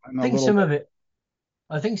I think some of it.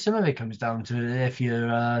 I think some of it comes down to if you're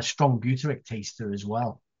a strong butyric taster as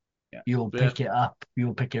well. Yeah. You'll pick it up.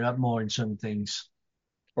 You'll pick it up more in some things.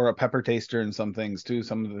 Or a pepper taster in some things too.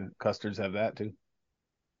 Some of the custards have that too.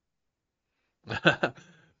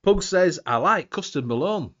 Pug says, I like custard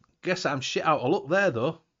Malone. Guess I'm shit out of luck there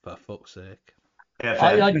though, for fuck's sake. If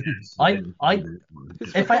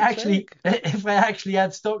I actually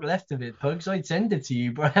had stock left of it, Pugs, I'd send it to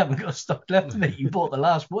you, but I haven't got stock left of it. You bought the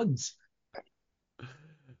last ones.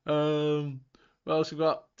 What else we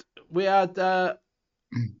got? We had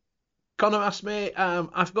Connor asked me,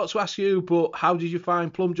 I forgot to ask you, but how did you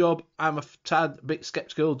find Plum Job? I'm a tad bit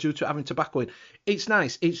sceptical due to having tobacco in. It's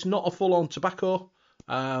nice. It's not a full-on tobacco.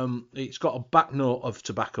 It's got a back note of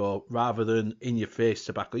tobacco rather than in-your-face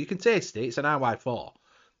tobacco. You can taste it. It's an IY4.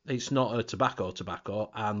 It's not a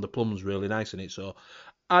tobacco, and the plum's really nice in it. So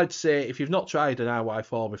I'd say if you've not tried an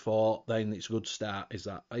IY4 before, then it's a good start. Is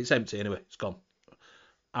that it's empty anyway? It's gone.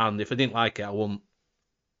 And if I didn't like it, I wouldn't.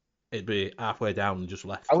 It'd be halfway down and just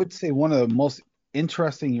left. I would say one of the most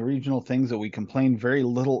interesting regional things that we complain very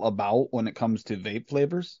little about when it comes to vape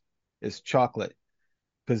flavors is chocolate.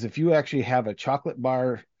 Because if you actually have a chocolate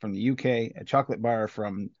bar from the UK, a chocolate bar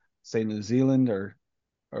from say New Zealand or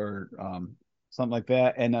something like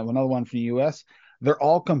that, and another one from the US, they're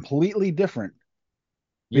all completely different.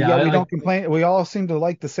 But Yeah, yet we don't complain. We all seem to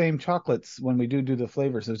like the same chocolates when we do the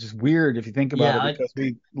flavors. It's just weird if you think about it because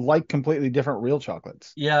we like completely different real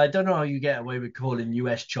chocolates. I don't know how you get away with calling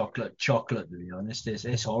US chocolate chocolate. To be honest,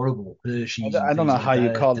 it's horrible. Hershey's I and don't things know like how you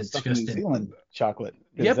that. call the It's stuff in New disgusting. Zealand chocolate.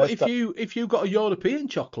 'cause Yeah, but that stuff- if you got a European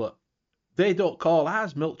chocolate, they don't call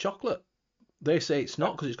ours milk chocolate. They say it's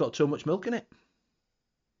not because it's got too much milk in it.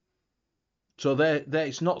 So they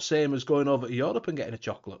it's not same as going over to Europe and getting a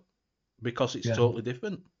chocolate because it's Yeah. totally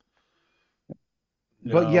different.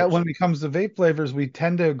 But yet, when it comes to vape flavors, we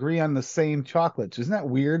tend to agree on the same chocolates. Isn't that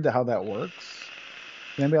weird how that works?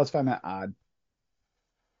 Does anybody else find that odd?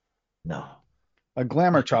 No. A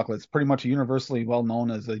glamour chocolate is pretty much universally well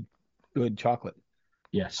known as a good chocolate.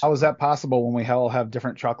 Yes. How is that possible when we all have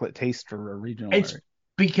different chocolate tastes for a regional It's area?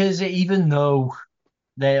 because even though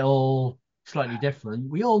they're all slightly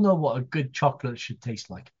different, we all know what a good chocolate should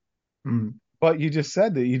taste like. But you just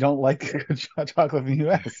said that you don't like good chocolate from the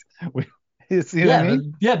US. You see what I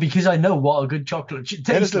mean? Because I know what a good chocolate should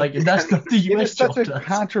taste like, and that's not the It US is such chocolate. a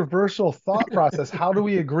controversial thought process. How do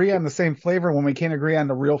we agree on the same flavor when we can't agree on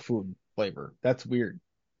the real food flavor? That's weird.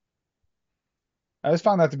 I always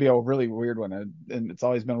found that to be a really weird one, and it's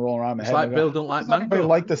always been rolling around in my It's head. like Bill don't Why like does everybody mango.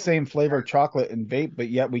 like the same flavor chocolate and vape, but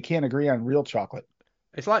yet we can't agree on real chocolate.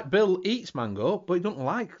 It's like Bill eats mango, but he doesn't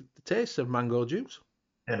like the taste of mango juice.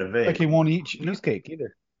 And a vape. Like he won't eat cheesecake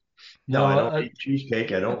either. No, I don't eat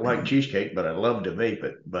cheesecake. I don't like cheesecake, but I love to vape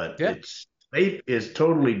it. But Yeah. vape is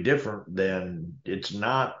totally different than it's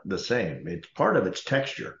not the same. It's part of its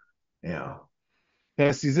texture. Yeah.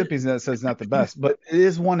 Yeah, see, Zippy's that says not the best, but it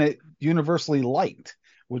is one that universally liked,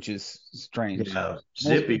 which is strange. Yeah. Most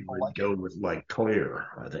Zippy people would like go with like clear,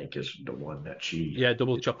 I think is the one that she. Yeah,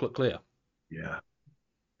 double chocolate clear. Yeah.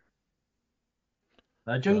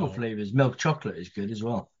 Jungle flavors, milk chocolate is good as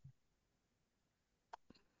well.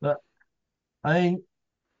 But I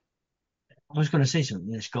was going to say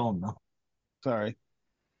something. It's gone now. Sorry.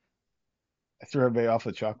 I threw everybody off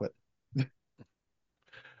with chocolate.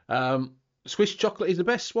 Swiss chocolate is the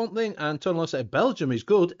best swamp thing, and Tonlo said Belgium is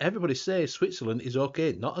good. Everybody says Switzerland is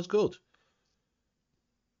okay, not as good.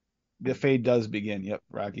 The fade does begin. Yep,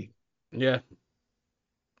 Rocky. Yeah.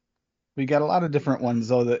 We got a lot of different ones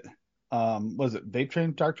though that was it Vape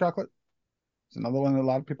Train dark chocolate? It's another one that a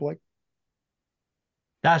lot of people like.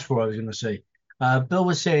 That's what I was going to say. Bill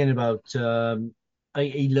was saying about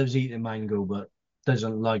he loves eating mango, but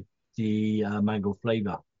doesn't like the mango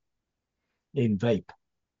flavor in vape.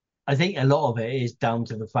 I think a lot of it is down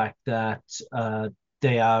to the fact that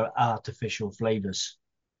they are artificial flavors.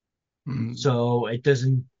 So it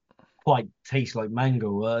doesn't quite taste like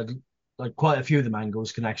mango. Like quite a few of the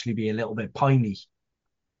mangoes can actually be a little bit piney,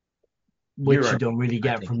 which you don't really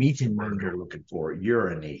get from eating mango. You're looking for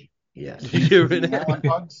urine-y. Yes.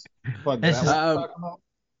 Bugs?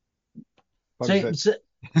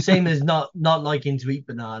 Same as not liking to eat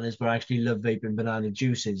bananas, but actually love vaping banana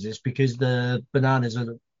juices. It's because the bananas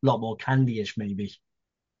are a lot more candyish, maybe.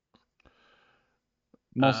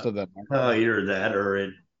 Most of them. Either that or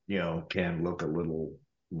it, can look a little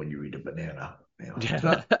when you eat a banana.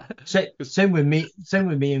 Yeah. Same with me. Same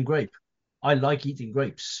with me and grape. I like eating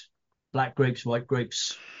grapes. Black grapes, white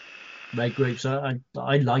grapes, red grapes. I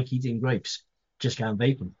like eating grapes. Just can't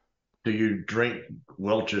vape them. Do you drink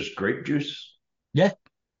Welch's grape juice? Yeah.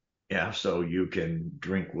 Yeah, so you can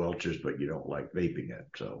drink Welch's, but you don't like vaping it.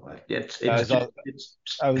 So it's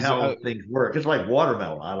how things work. It's like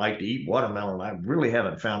watermelon. I like to eat watermelon. I really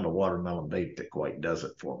haven't found a watermelon vape that quite does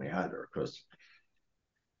it for me either. Because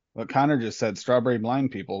what Connor just said, strawberry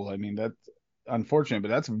blind people. I mean, that's unfortunate, but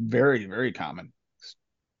that's very, very common.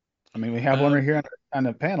 I mean, we have one right here on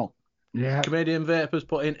the panel. Yeah. Canadian Vapors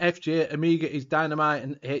put in FJ Amiga is dynamite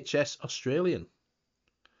and HS Australian.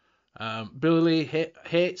 Billy Lee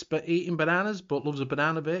hates eating bananas but loves a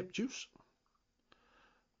banana vape juice.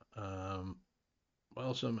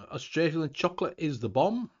 Australian chocolate is the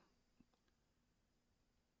bomb.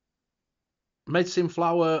 medicine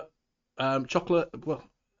flower, chocolate. Well,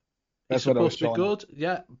 it's That's what I was supposed to be showing. good,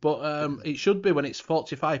 yeah, but it should be when it's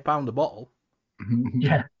 £45 a bottle.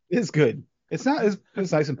 Yeah. It's good. It's not.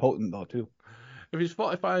 It's nice and potent though too. If it's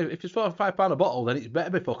 £45 a bottle, then it's better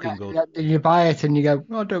be fucking good. Yeah, then you buy it and you go,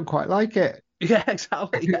 oh, I don't quite like it. Yeah,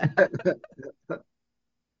 exactly. Yeah.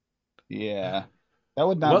 Yeah, that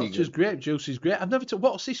would not be Welch's good. grape juice is great. I've never.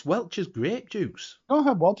 What's this Welch's grape juice? You don't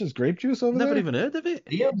have Welch's grape juice over Never there? even heard of it.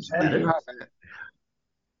 Ian's had You it. have it.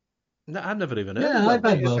 No, I've never even heard Yeah, of I've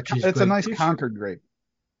Welch. had Welch's It's a grape nice juice. Concord grape.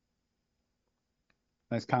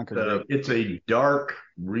 Nice Concord grape. It's a dark,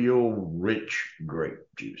 real rich grape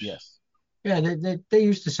juice. Yes. Yeah, they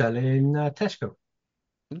used to sell it in Tesco.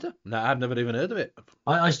 No, I've never even heard of it.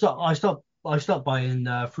 I stopped buying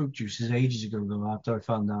fruit juices ages ago though, after I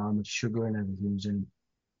found out how much sugar and everything was in.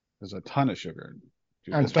 There's a ton of sugar.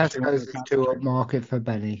 And Especially when Tesco's it's is too upmarket for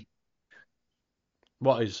Benny.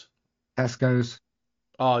 What is? Tesco's.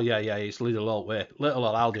 Oh yeah, it's Lidl all way, Little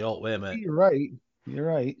or Aldi all way, mate. You're right. You're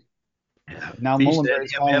right. Now Feast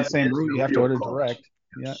Mullenberry's at following the MF same is route. the You have to real order cult. direct.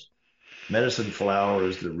 Yeah. Medicine flower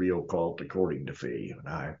is the real cult, according to Fee, and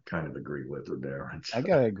I kind of agree with her there. I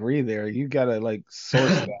gotta agree there. You gotta like source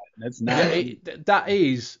that. That's not. Yeah, that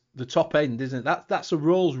is the top end, isn't it? That's a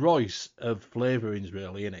Rolls Royce of flavourings,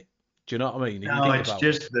 really, isn't it? Do you know what I mean? If you No, think it's about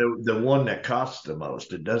just the one that costs the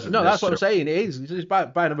most. It doesn't. No, that's what I'm necessarily- saying. It is. It's just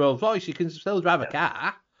buying a Rolls Royce. You can still drive a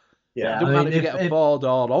car. It Yeah, doesn't I matter mean, if you get a Ford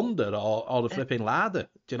or Honda or the flipping Lada.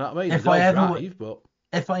 Do you know what I mean? If They all I ever- drive, but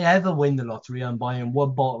If I ever win the lottery, I'm buying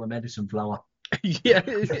one bottle of medicine flower. yeah.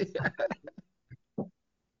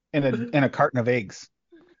 And a carton of eggs.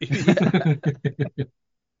 Yeah.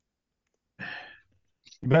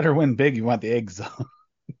 You better win big. You want the eggs though.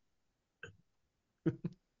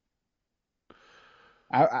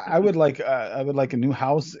 I would like a new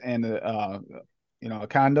house and a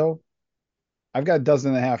condo. I've got a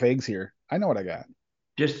dozen and a half eggs here. I know what I got.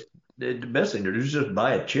 just the best thing to do is just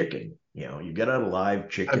buy a chicken. You get a live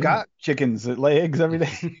chicken. I've got chickens that lay eggs every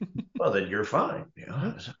day. Well, then you're fine.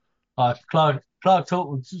 Clark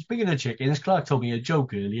told, speaking of chickens, Clark told me a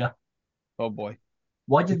joke earlier. Oh boy.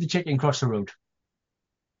 Why did the chicken cross the road?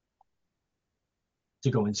 To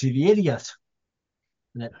go and see the idiot.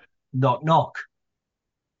 And then, knock, knock.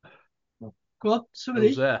 Go on, somebody.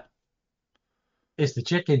 Who's there? It's the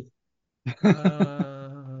chicken.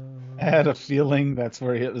 I had a feeling that's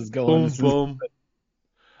where it was going. Boom, boom.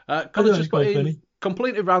 I Could know have it's just put quite in funny.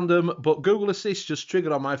 completely random, but Google Assist just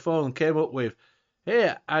triggered on my phone and came up with,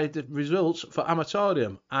 here, I did results for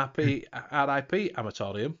Amatorium. RIP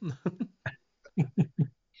Amatorium.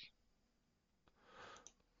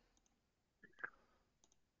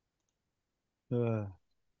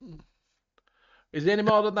 Is there any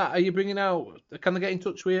more than that? Are you bringing out? Can they get in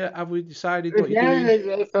touch with you? Have we decided what you're Yeah,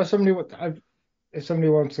 doing? if somebody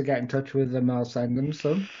wants to get in touch with them, I'll send them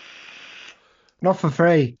some. Not for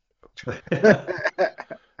free.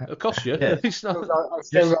 It'll cost you. Yeah. It's not. I've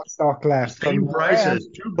still got stock left. Same price as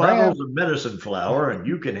 2 Brand. bottles of medicine flower, and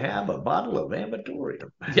you can have a bottle of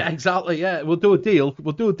Amatorium. Yeah, exactly. Yeah, we'll do a deal.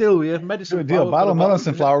 We'll do a deal with you. Medicine Do a deal. flower Bottle for of the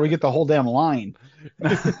medicine flower. We get the whole damn line.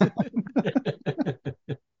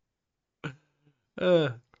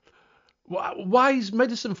 Why is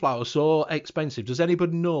medicine flower so expensive? Does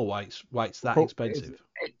anybody know why it's that expensive?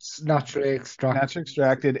 It's naturally extracted. Naturally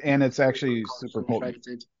extracted, and it's actually super potent.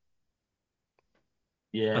 Concentrated.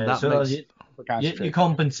 And Yeah, that so makes- you're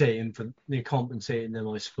compensating them,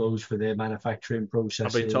 I suppose, for their manufacturing process.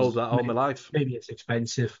 I've been told that all my life. Maybe it's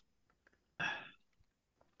expensive.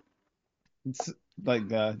 It's like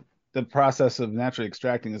the process of naturally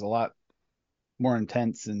extracting is a lot more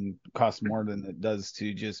intense and costs more than it does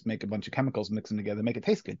to just make a bunch of chemicals, mix them together, make it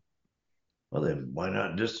taste good. Well, then why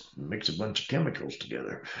not just mix a bunch of chemicals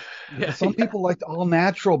together? Yeah, Some people like all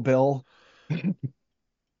natural, Bill.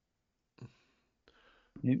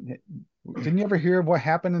 Didn't you ever hear of what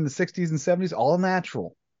happened in the 60s and 70s? All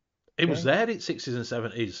natural. He was there in 60s and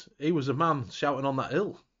 70s. He was a man shouting on that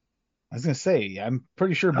hill. I was gonna say, I'm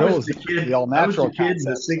pretty sure I Bill was was the kid, the all I was natural the kid in the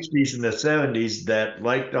concept. 60s and the 70s that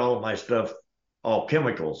liked all my stuff, all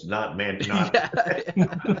chemicals, not man. Not,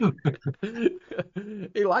 Yeah.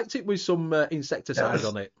 He liked it with some insecticide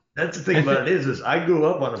on it. That's the thing about it is I grew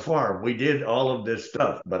up on a farm. We did all of this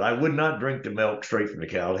stuff, but I would not drink the milk straight from the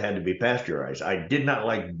cow. It had to be pasteurized. I did not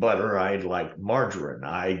like butter. I liked margarine.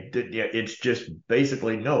 I did. Yeah, it's just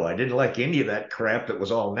basically no. I didn't like any of that crap that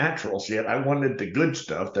was all natural shit. I wanted the good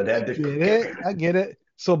stuff that had I the. get it. I get it.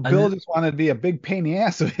 So Bill just wanted to be a big pain in the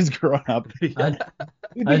ass of his growing up. Yeah.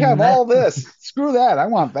 We have all this. Screw that. I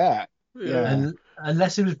want that. Yeah. And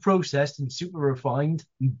unless it was processed and super refined,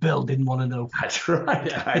 Bill didn't want to know. That's right.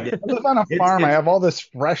 Yeah. I did. I live on a farm. I have all this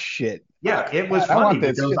fresh shit. Yeah, it was God, I want funny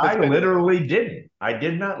this because shit I that's been. literally didn't. I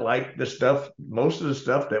did not like the stuff, most of the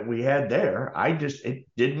stuff that we had there. It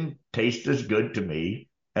didn't taste as good to me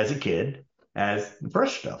as a kid as the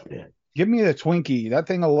fresh stuff did. Give me the Twinkie. That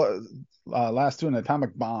thing will last to an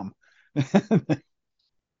atomic bomb.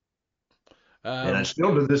 And I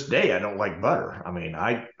still to this day, I don't like butter. I mean,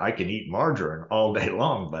 I can eat margarine all day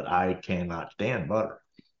long, but I cannot stand butter.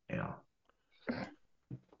 You know.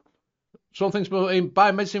 Something's put in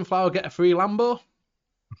buy medicine flour, get a free Lambo.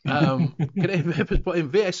 Canadian Vapors put in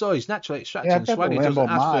VSO is naturally extracted Yeah, I've and got the swaggy doesn't Lambo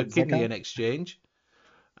ask for a mods. kidney Okay. in exchange.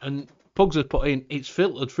 And Pugs has put in it's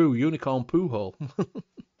filtered through unicorn poo hole.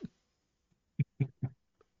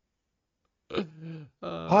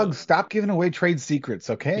 Pugs, stop giving away trade secrets,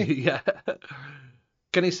 okay? Yeah.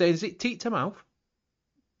 Can he say is it teat to mouth?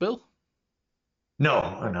 Bill?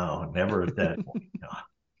 No, never at that point. No.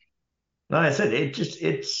 No, I said it's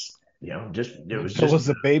it was Bill just was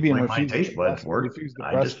a baby and the way my refused taste buds worked. refused to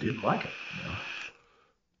I just breastfeed. didn't like it.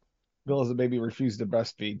 Bill as a baby refused to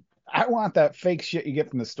breastfeed. I want that fake shit you get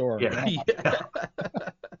from the store. I Yeah. don't want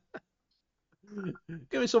that.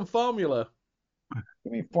 Give me some formula.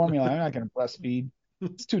 Give me formula. I'm not going to breastfeed.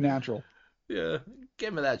 It's too natural. Yeah.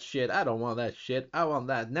 Give me that shit. I don't want that shit. I want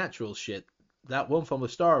that natural shit. That one from the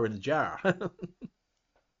store in a jar. The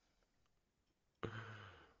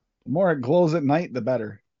more it glows at night, the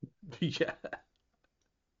better. Yeah.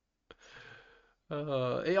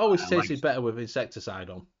 It always I like tasted better with insecticide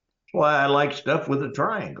on. Why I like stuff with a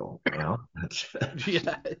triangle. Yeah,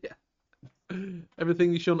 yeah.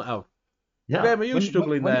 Everything you shouldn't have. Yeah. Graham, are you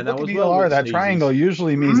struggling when there you look now at as well ELR, with that sneezes? triangle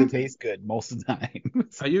usually means it tastes good most of the time.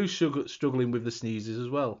 Are you struggling with the sneezes as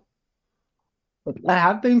well? I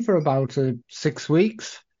have been for about 6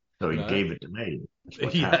 weeks. So you Right. gave it to me. That's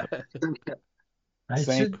what's Yeah.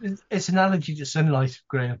 happened. It's an allergy to sunlight,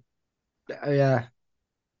 Graham. Yeah.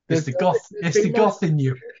 It's the goth. It's the goth in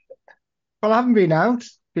you. Well, I haven't been out.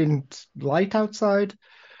 It's been light outside.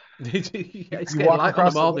 Yeah, it's You getting walk light on the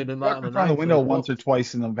across morning and light walk on the in front of night. the window once or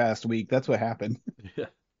twice in the past week. That's what happened. Yeah.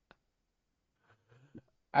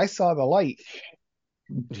 I saw the light.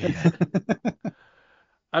 Yeah.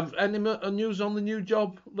 Have any news on the new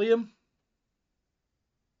job, Liam?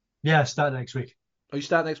 Yeah, start next week. Are you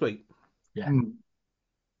starting next week? Yeah. Mm.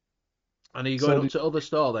 And are you So going do- up to other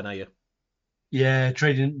store then, are you? Yeah,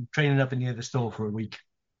 training up in the other store for a week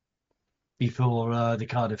before the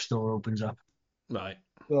Cardiff store opens up. Right.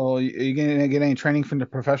 So are you gonna get any training from the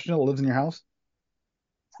professional that lives in your house?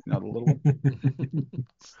 You know, the little one.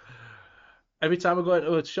 Every time I go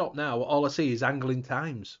into a shop now, all I see is angling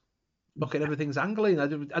times. Fucking everything's angling.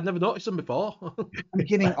 I'd never noticed them before. I'm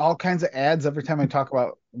getting all kinds of ads every time we talk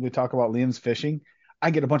about Liam's fishing.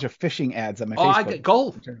 I get a bunch of fishing ads on my Oh, Facebook. I get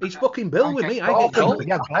golf. He's fucking Bill with me. I get golf.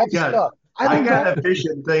 Yeah, golf stuff. I got a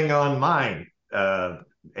fishing thing on mine, and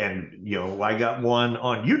I got one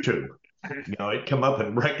on YouTube. It come up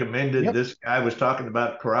and recommended Yep. this guy was talking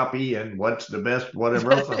about crappie and what's the best,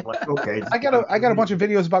 whatever else. I'm like, okay. I got a bunch of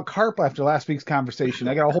videos about carp after last week's conversation.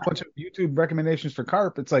 I got a whole bunch of YouTube recommendations for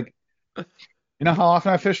carp. It's like, you know how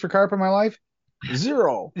often I fish for carp in my life?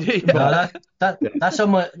 Zero. Yeah. No, that's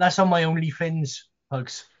on my OnlyFins,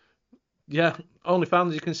 Hugs. Yeah. Only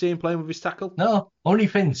fans you can see him playing with his tackle. No,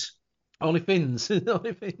 OnlyFins. Only fins.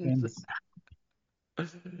 Only fins.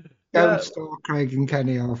 Don't start Craig and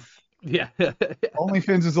Kenny off. Yeah.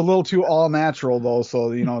 OnlyFins is a little too all natural though,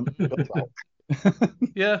 so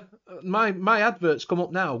Yeah. My adverts come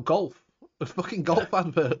up now. Golf. Fucking golf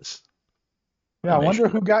adverts. Yeah, I wonder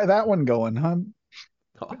who got that one going, huh?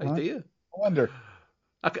 No idea. I wonder.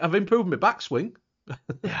 I've improved my backswing.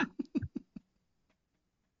 Yeah.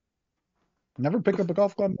 Never pick up a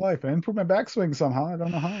golf club in life. I improved my backswing somehow. I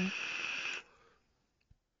don't know how.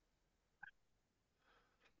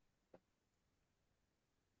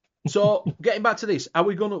 So getting back to this, what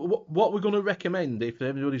we're gonna recommend if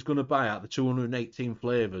everybody's gonna buy out the 218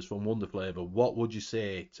 flavors from Wonder Flavor? What would you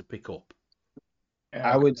say to pick up?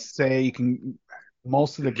 I would say you can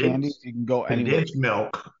most of the candies you can go anywhere. Condensed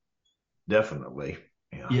milk, definitely.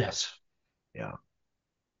 Yeah. Yes. Yeah.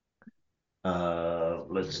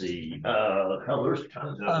 Let's see. Hell, there's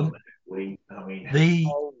tons of them. I mean,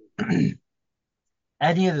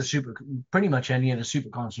 pretty much any of the super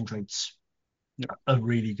concentrates are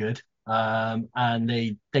really good. And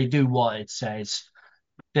they do what it says.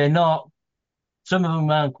 They're not. Some of them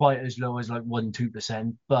aren't quite as low as like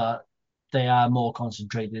 1-2%, but they are more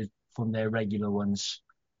concentrated from their regular ones.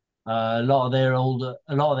 A lot of their older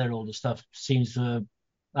stuff seems to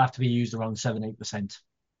have to be used around 7-8%,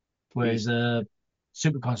 whereas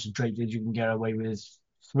super concentrated, you can get away with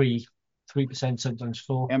 3%, sometimes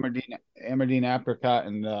 4. Amardine apricot,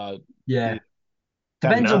 and Yeah. the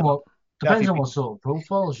Depends on Another, what Taffy sort of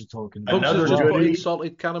profiles you're talking about. Bugs has Another just put in goodie.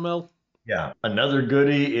 salted caramel. Yeah, another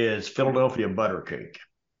goodie is Philadelphia butter cake.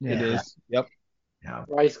 it Yeah. is. Yep. Yeah.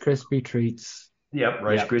 Rice Krispie treats. Yep,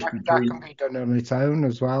 Rice Yep. Krispie That treat. can be done on its own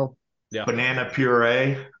as well. Yeah. Banana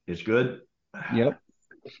puree is good. Yep.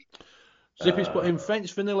 Zippy's put in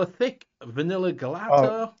French vanilla thick, vanilla Oh,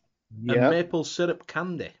 gelato, and yep. maple syrup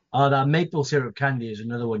candy. Oh, that maple syrup candy is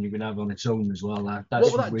another one you can have on its own as well. That's What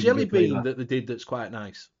was a that really jelly good flavour. bean that they did that's quite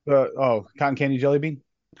nice? Cotton candy jelly bean.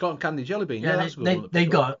 Cotton candy jelly bean. Yeah, Yeah, that's a good one. to they've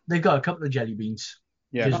pick up. got a couple of jelly beans,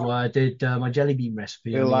 Yeah. which is why I did my jelly bean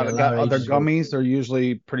recipe. A lot of other ages ago. gummies are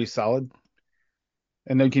usually pretty solid,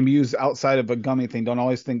 and they can be used outside of a gummy thing. Don't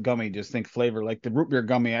always think gummy, just think flavor. Like the root beer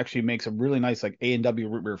gummy actually makes a really nice like A&W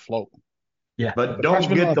root beer float. Yeah, But The don't French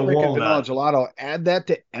vanilla get the thick and vanilla walnut. gelato. Add that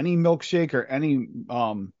to any milkshake or any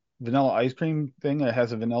vanilla ice cream thing that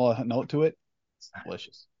has a vanilla note to it. It's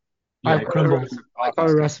delicious. yeah, I've got a crumble. recipe, I got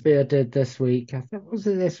a recipe I did this week. I think was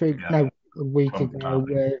it this week? Yeah. No, a week Crumble ago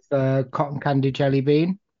topping. with cotton candy jelly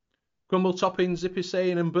bean. Crumble topping, Zippy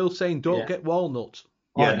saying, and Bill saying, don't Yeah. get walnut.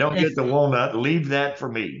 Yeah, Oh, don't if- get the walnut. Leave that for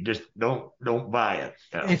me. Just don't buy it.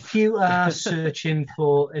 No. If you are searching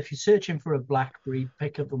for a blackberry,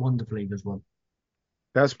 pick up the Wonder Flavors one.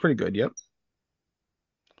 That's pretty good. Yep.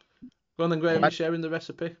 Go on then, Graham, What? you sharing the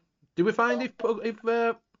recipe. Did we find if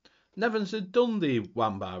Nevans had done the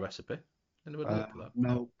one bar recipe? Anybody look for that?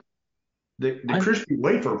 No. The crispy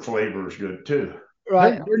wafer flavor is good too.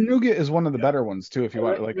 Right. Their nougat is one of the better ones too. If you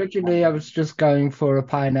want, like Originally, I was just going for a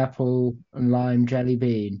pineapple and lime jelly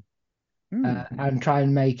bean Hmm. and try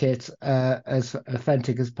and make it as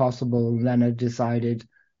authentic as possible. And then I decided,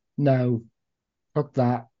 no, fuck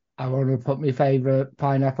that. I want to put my favorite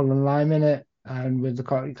pineapple and lime in it, and with the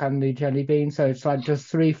cotton candy jelly bean. So it's like just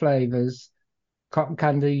 3 flavors: cotton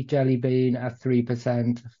candy jelly bean at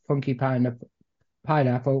 3%, funky pineapple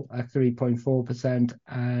at 3.4%,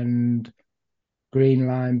 and green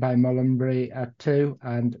lime by Mullenbury at 2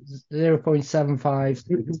 and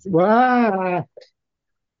 0.75. Wow.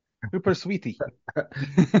 Super sweetie.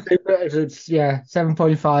 It's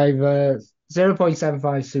 7.5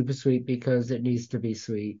 0.75 super sweet because it needs to be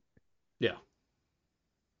sweet. Yeah.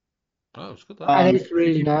 Oh, it's good. That. And it's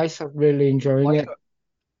really nice. I'm really enjoying it.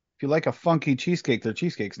 If you like a funky cheesecake, their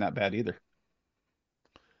cheesecake's not bad either.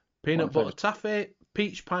 Peanut butter taffy,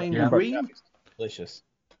 peach pine Yeah. green. Delicious.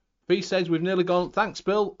 B says we've nearly gone. Thanks,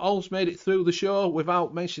 Bill. All's made it through the show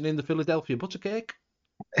without mentioning the Philadelphia butter cake.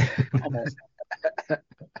 Almost.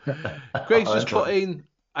 Craig's Oh, just that's put right. in.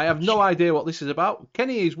 I have no idea what this is about.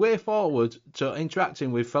 Kenny is way forward to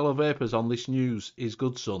interacting with fellow vapors on this news. Is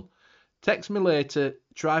good, son. Text me later.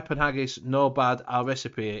 Tripe and haggis, no bad. Our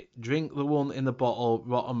recipe. Drink the one in the bottle.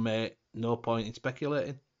 Rotten, mate. No point in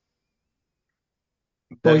speculating.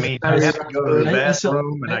 That Boys, means I very have to go to the raspberry.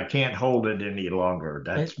 bathroom and I can't hold it any longer.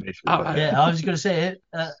 That's basically what Yeah, I was going to say it.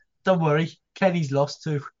 Don't worry, Kenny's lost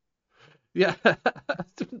too. Yeah,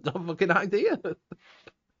 no fucking idea.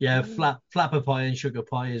 Yeah, flapper pie and sugar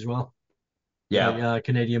pie as well. Yeah. Like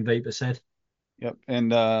Canadian Vapor said. Yep.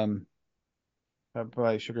 And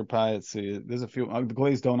pie, sugar pie. Let's see. There's a few. The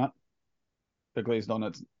glazed donut. The glazed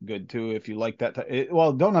donut's good too if you like that.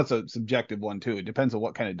 Well, donut's a subjective one too. It depends on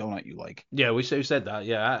what kind of donut you like. Yeah, we said that.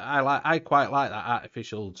 Yeah, I quite like that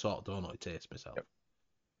artificial sort of donut taste myself.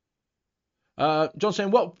 Yep. John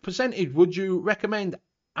saying, what percentage would you recommend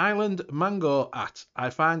Island Mango at? I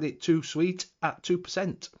find it too sweet at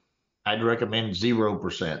 2%. I'd recommend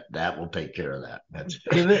 0%. That will take care of that. That's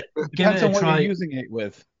Give it Depends a on what try. you're using it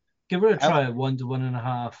with. Give it a try at 1 to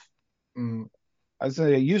 1.5. I'd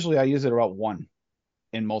say usually I use it about 1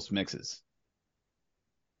 in most mixes,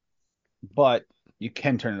 but you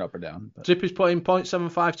can turn it up or down. But Zippy's putting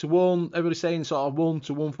 0.75 to 1. Everybody's saying sort of 1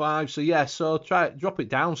 to 1.5. So yeah, so drop it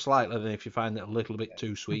down slightly then if you find it a little bit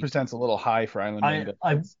too sweet. 2%'s a little high for Island Mango.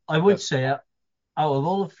 I would say out of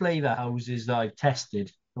all the flavor houses that I've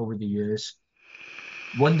tested over the years,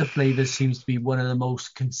 Wonder Flavors seems to be one of the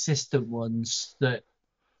most consistent ones that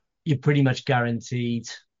you're pretty much guaranteed,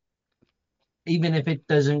 even if it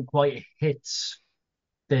doesn't quite hit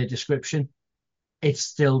their description, it's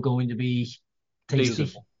still going to be tasty.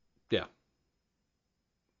 Decent. Yeah.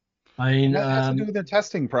 I mean, That has to do with their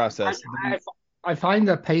testing process. I find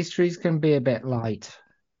that pastries can be a bit light.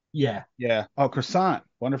 yeah. Yeah. Oh, croissant.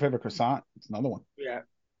 Wonder favorite croissant. It's another one. Yeah.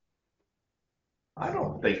 I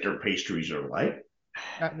don't think their pastries are light.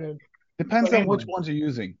 Depends on which ones you're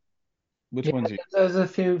using. Which Yeah, ones are you? there's a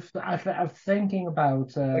few. I'm thinking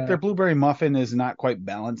about. Like their blueberry muffin is not quite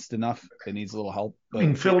balanced enough. It needs a little help. I But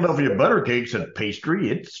mean, Philadelphia butter cake's a pastry.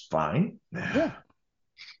 It's fine. yeah,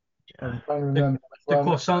 I'm trying to The, remember which the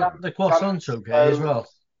one. croissant's okay as well.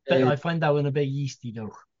 But I Is- find that one a bit yeasty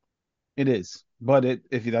though. it is. But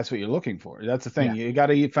if that's what you're looking for, that's the thing. Yeah. You got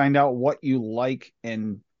to find out what you like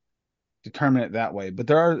and determine it that way. But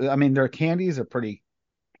their candies are pretty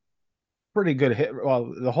good hit.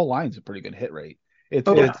 Well, the whole line's a pretty good hit rate. It's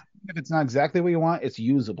Oh, it's if it's not exactly what you want, it's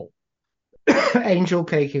usable. angel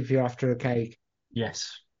cake if you're after a cake.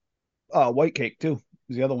 Yes. White cake too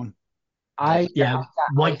is the other one. Yeah.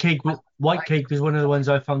 White cake was one of the ones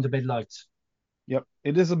I found a bit light. Yep,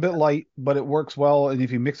 it is a bit light, but it works well. And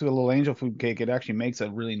if you mix it with a little angel food cake, it actually makes a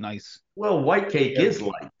really nice. Well, white cake Yeah. is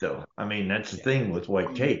light, though. I mean, that's the thing with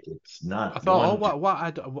white cake. It's not. I thought, one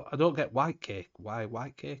I don't get white cake. Why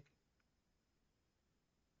white cake?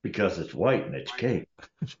 because it's white and it's cake.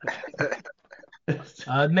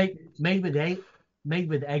 Made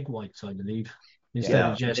with egg whites, I believe, instead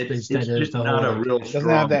Yeah, of just it's instead of just the not whole a egg. real It doesn't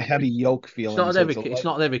strong. have that heavy yolk It's feeling. not so every it's a cake. It's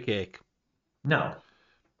light- not every cake. No,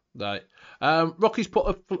 Right. Rocky's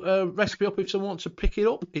put a recipe up if someone wants to pick it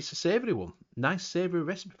up. It's a savoury one. Nice savoury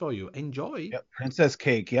recipe for you. Enjoy. Yep, princess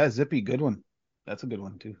cake. Yeah, zippy, good one. That's a good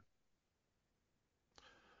one too.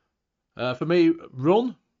 For me,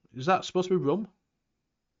 rum. Is that supposed to be rum?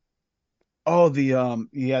 Oh,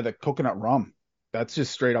 the coconut rum. That's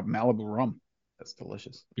just straight up Malibu rum. That's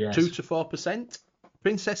delicious. Yes. 2 to 4%.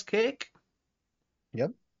 Princess cake.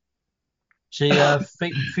 Yep. See,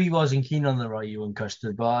 Fee wasn't keen on the Ryu and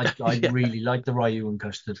custard, but I Yeah. really like the Ryu and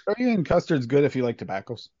custard. Curry and custard's good if you like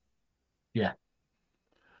tobaccos. Yeah.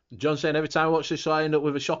 John saying every time I watch this, I end up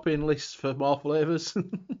with a shopping list for more flavours.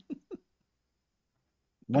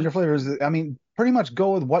 Wonder Flavors. I mean, pretty much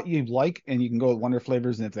go with what you like, and you can go with Wonder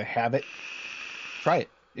Flavors. And if they have it, try it.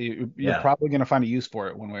 You're Yeah. probably going to find a use for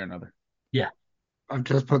it one way or another. I've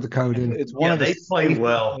just put the code in. It's one yeah, of the they play safest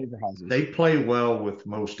well. flavor houses. They play well with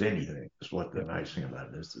most anything. Is what the Yep. nice thing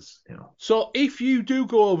about this is, you know. So if you do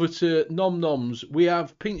go over to Nom Noms, we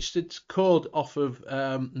have pinched its code off of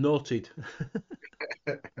Noted.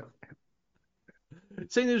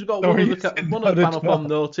 Seeing as we've got So one are of you the saying one of the Noted panel from 12?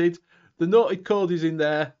 Noted, the Noted code is in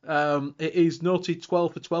there. It is Noted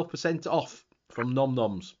 12 for 12% off from Nom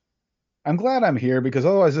Noms. I'm glad I'm here because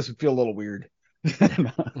otherwise this would feel a little weird.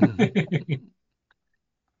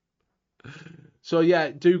 So yeah,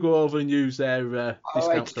 do go over and use their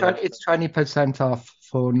discount code. It's 20% off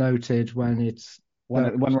for noted when it's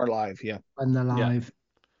when we're live, yeah. when they're Yeah. live.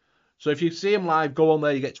 So if you see them live, go on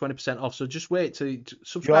there, you get 20% off. So just wait to You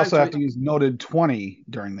subscribe also to have it. to use noted 20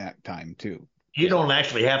 during that time too. You don't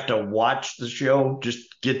actually have to watch the show;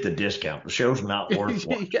 just get the discount. The show's not worth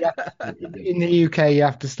watching. Yeah. In the UK, you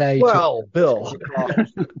have to stay. Bill.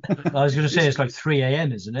 I was going to say it's like 3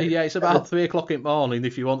 a.m., isn't it? Yeah, it's about 3 o'clock in the morning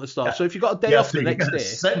if you want to start. Yeah. So if you've got a day Yeah, off so the you next gotta day,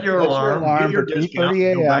 set your Set alarm, get your for discount,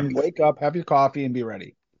 3:30 go back a.m. to Wake up, have your coffee, and be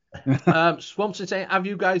ready. Swampson saying, have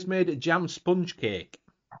you guys made a jam sponge cake?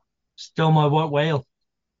 Still my white whale.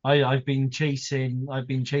 I've been chasing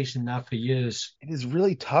that for years. It is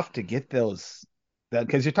really tough to get those, that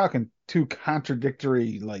because you're talking two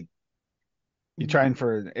contradictory, like you're trying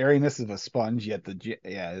for an airiness of a sponge, yet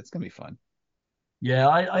yeah, it's gonna be fun. Yeah,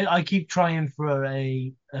 I keep trying for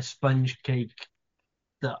a sponge cake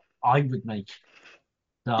that I would make,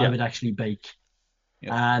 that I Yeah. would actually bake.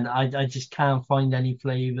 Yeah. And I just can't find any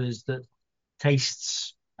flavors that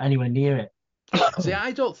tastes anywhere near it. See,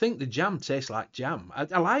 I don't think the jam tastes like jam. I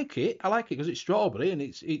like it. I like it because it's strawberry and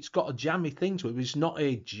it's got a jammy thing to it, but it's not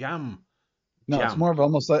a jam. No, Jam. it's more of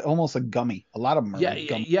almost a gummy. A lot of them are Yeah, like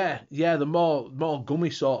gummy. yeah. The more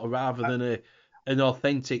gummy sort of rather than an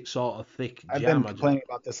authentic sort of thick I've jam. been complaining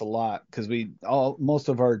about this a lot because most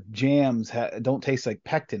of our jams don't taste like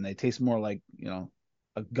pectin. They taste more like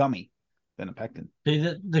a gummy than a pectin.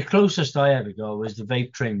 The closest I ever got was the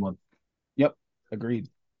vape train one. Yep, agreed.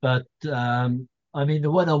 But I mean, the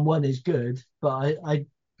one-on-one is good, but I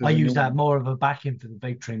There's a use new that one. more of a backing for the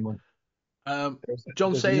vape train one. John There's a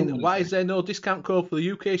new saying, one why in is there no discount code for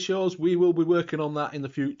the UK shows? We will be working on that in the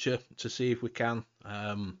future to see if we can.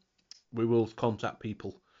 We will contact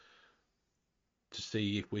people to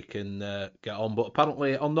see if we can get on. But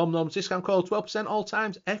apparently on Nom Noms, discount code 12% all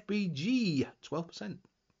times, FBG 12%.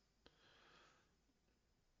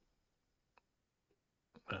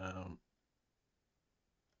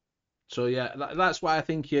 So yeah, that's why I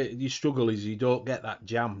think you struggle is you don't get that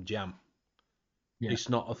jam. Yeah. It's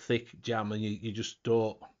not a thick jam, and you just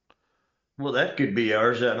don't. Well, that could be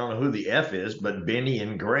ours. I don't know who the F is, but Benny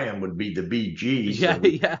and Graham would be the BGs. Yeah, so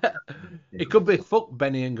yeah. It could be fuck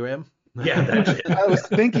Benny and Graham. Yeah, that's it. I was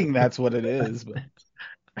thinking that's what it is, but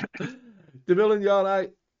DeMillen, you're right.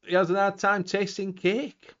 He has an hard time tasting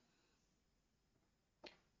cake.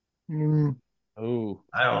 Mm, oh,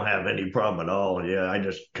 I don't have any problem at all. Yeah, I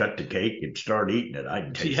just cut the cake and start eating it. I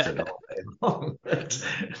can taste Yeah. it all day long.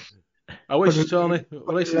 I put wish, a, Tony. Well,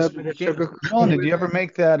 put a this little is bit of get, sugar Dylan, cookie did you with ever it.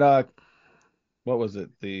 make that? What was it?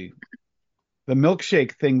 The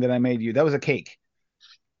milkshake thing that I made you. That was a cake.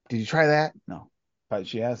 Did you try that? No, but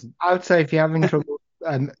she hasn't. I would say if you're having trouble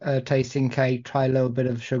tasting cake, try a little bit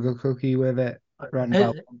of sugar cookie with it, around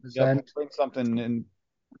about I- Yep, 1%. bring something in.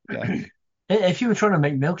 Yeah. If you were trying to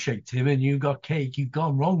make milkshake, Tim, and you got cake, you've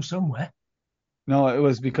gone wrong somewhere. No, it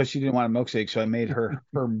was because she didn't want a milkshake, so I made her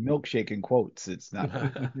milkshake in quotes. It's not. I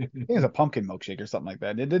think it's a pumpkin milkshake or something like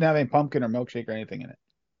that. It didn't have any pumpkin or milkshake or anything in it.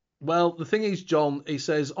 Well, the thing is, John, he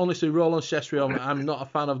says, honestly, Roland Chefs, I'm not a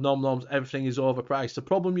fan of nom noms. Everything is overpriced. The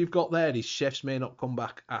problem you've got there is chefs may not come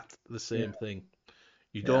back at the same thing.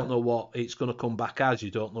 You don't Yeah. know what it's going to come back as.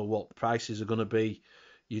 You don't know what the prices are going to be.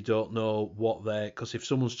 You don't know what they're, because if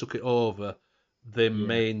someone's took it over, they Yeah.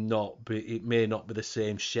 may not be. It may not be the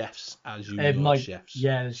same chefs as you It know might, chefs.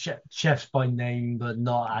 yeah, chefs by name, but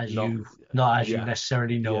Not, not as you yeah,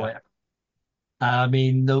 necessarily know yeah, it. I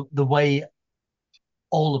mean, the way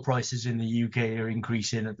all the prices in the UK are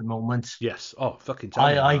increasing at the moment, yes. Oh, fucking tell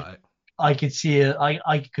I me I about it. I could see it.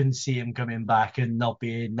 I can see him coming back and not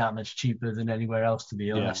being that much cheaper than anywhere else, to be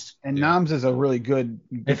Yeah, honest. And yeah. Noms is a really good,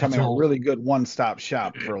 If at becoming a all. really good one-stop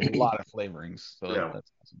shop for a lot of flavorings. So Yeah.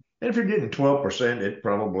 that's awesome. And if you're getting 12%, it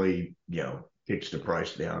probably, kicks the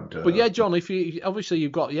price down But yeah, to, John, if you obviously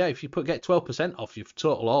you've got if you get 12% off your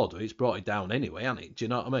total order, it's brought it down anyway, hasn't it? Do you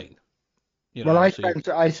know what I mean? You Well, know, so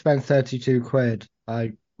you, I spent 32 quid.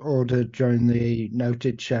 I ordered during the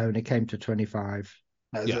noted show and it came to 25.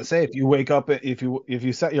 As yeah. I say, if you wake up, if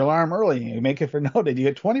you set your alarm early and you make it for noted, you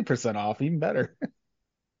get 20% off, even better.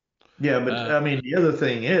 yeah, but Uh, I mean, the other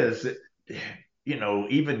thing is that,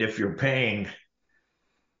 even if you're paying,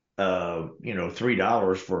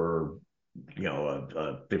 $3 for,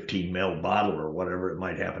 a 15 ml bottle or whatever it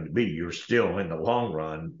might happen to be, you're still in the long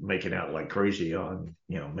run making out like crazy on,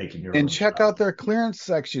 making your And own check stuff. out their clearance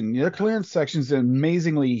section. Their clearance section is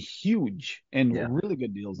amazingly huge Yeah. and really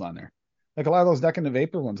good deals on there. Like a lot of those Deck and the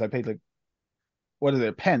Vapor ones, I paid like, what are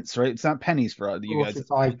they, pence, right? It's not pennies for you guys. It's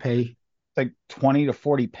 45p. like 20 to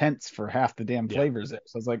 40 pence for half the damn yeah, flavors there.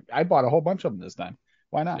 So it's like, I bought a whole bunch of them this time.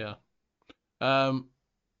 Why not? yeah. Um,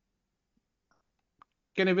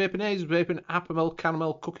 Kenny Vaping A's vaping apple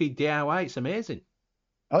caramel cookie DIY. It's amazing.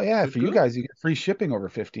 Oh, yeah. Good, For you good. guys, you get free shipping over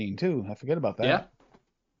 15 too. I forget about Yeah. that.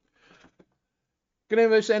 Can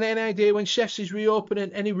anyone say any idea when Chefs is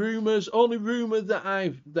reopening? Any rumours? Only rumour that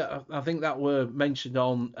I think that were mentioned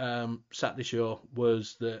on Saturday show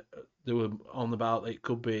was that they were on about it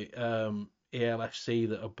could be ALFC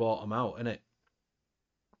that have bought them out, innit?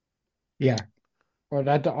 Yeah. Well,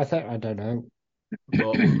 I don't know.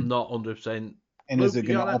 But I'm not 100%. And is Luke, it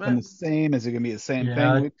you going to alright, open mate? the same? Is it going to be the same Yeah,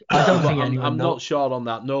 thing? I don't think I'm anyone not know. sure on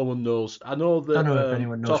that. No one knows. I know I don't that know if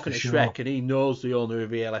anyone knows talking for to sure. Shrek and he knows the owner of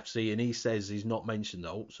ALFC and he says he's not mentioned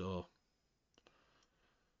out, so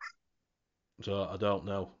I don't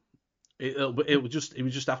know. It would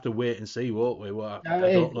just have to wait and see, won't we? Well, No,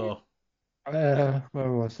 I don't know.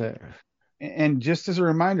 where was it? And just as a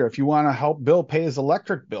reminder, if you want to help Bill pay his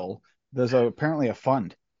electric bill, there's apparently a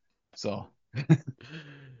fund. So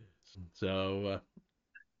So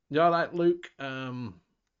you all right, Luke?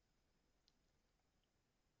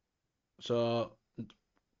 So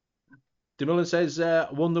DeMillen says,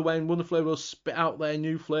 wonder when Wonderflavor will spit out their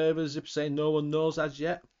new flavors. If saying no one knows as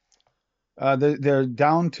yet. they're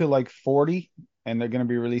down to like 40 and they're going to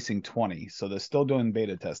be releasing 20. So they're still doing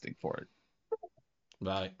beta testing for it.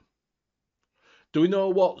 Right. Do we know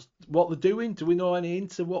what they're doing? Do we know any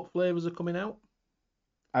hints of what flavors are coming out?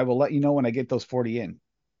 I will let you know when I get those 40 in.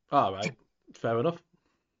 All right. Fair enough.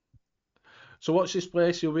 So watch this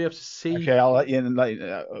place. You'll be able to see. Okay, I'll let you in.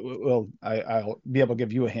 I'll be able to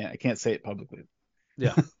give you a hint. I can't say it publicly.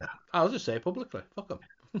 Yeah. I'll just say it publicly. Fuck them.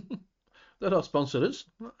 They're not sponsor us.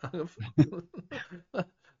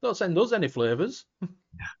 Don't send us any flavors.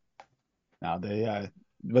 Now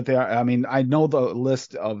but they are. I mean, I know the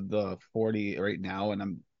list of the 40 right now,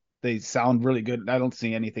 and they sound really good. I don't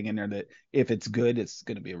see anything in there that if it's good, it's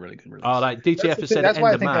going to be a really good release. All right. DTF has said That's end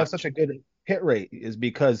why I of think they have such March. a good hit rate is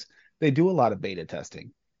because they do a lot of beta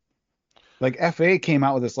testing. Like FA came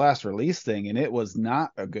out with this last release thing, and it was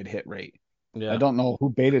not a good hit rate. I Yeah. don't know who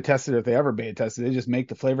beta tested it, if they ever beta tested. They just make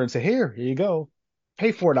the flavor and say, here you go,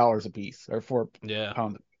 pay $4 a piece or Yeah.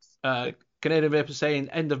 £4 a piece. Canadian Vapor saying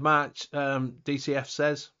end of March. DCF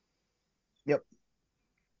says. Yep.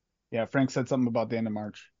 Yeah, Frank said something about the end of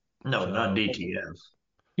March. No, not So, DTF.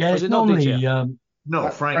 Yeah, was it's it not normally DTF? No,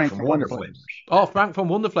 Frank Frank from from Wonder Wonder Flavors. Flavors. Oh, Frank from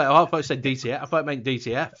Wonderflake. Oh, I thought you said DTF. I thought it meant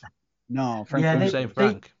DTF. No, Frank yeah from I'm they, saying Wonder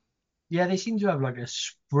they Frank. yeah they seem to have like a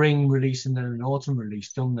spring release and then an autumn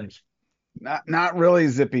release, don't they? Not really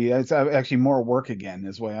Zippy. It's actually more work again,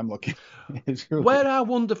 is the way I'm looking. It's really Where are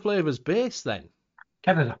Wonder Flavors based then?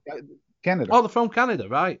 Canada. Canada. Oh, they're from Canada,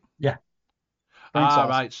 right? Yeah. Frank's awesome.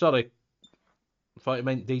 Right. Sorry. I thought you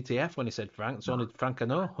meant DTF when he said Frank. It's only Frank I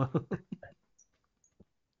know.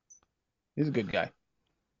 He's a good guy.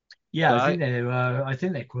 Yeah, Right. I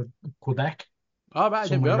think they're Quebec, Oh, right. I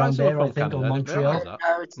didn't somewhere realise around they were there, I from think, or Canada. I didn't realise Montreal. that.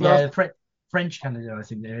 No, it's Yeah, not. French Canada, I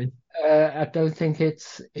think they're in. I don't think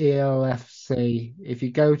it's ELFC. If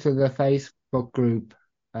you go to the Facebook group,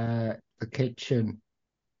 the kitchen,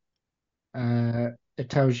 it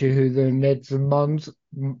tells you who the Mids and Mons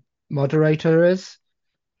moderator is,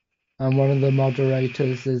 and one of the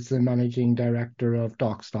moderators is the managing director of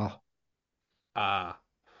Darkstar. Ah,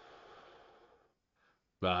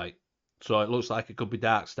 right. So it looks like it could be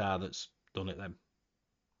Dark Star that's done it then.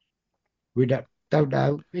 We don't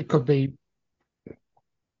know. It could be.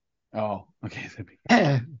 Oh, okay. Zippy.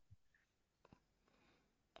 Have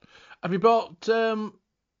you brought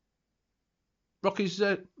Rocky's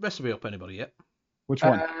recipe up anybody yet? Which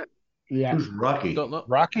one? Yeah. Who's Rocky? Don't know.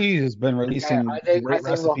 Rocky has been Yeah, releasing I great think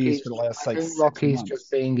recipes for the last I like think 6 Rocky's just months.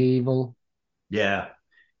 being evil. Yeah.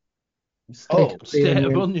 State Oh, of the State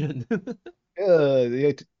of Union Onion.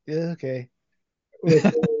 okay. with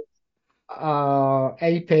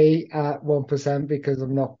AP at 1% because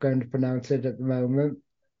I'm not going to pronounce it at the moment.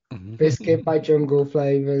 Biscuit by Jungle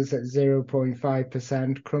Flavors at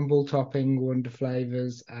 0.5%. Crumble topping Wonder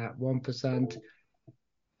Flavors at 1%.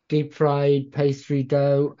 Deep fried pastry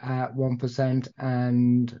dough at 1%.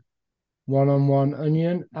 And one-on-one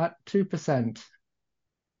onion at 2%.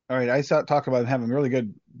 All right, I saw talk about having really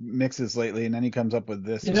good mixes lately, and then he comes up with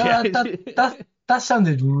this. You know, Yeah. that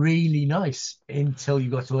sounded really nice until you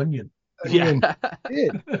got to onion. Yeah. Onion.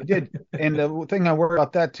 It did. And the thing I worry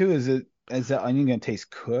about that too is that onion gonna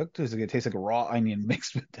taste cooked? Is it gonna taste like a raw onion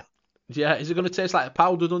mixed with the... Yeah. Is it going to taste like a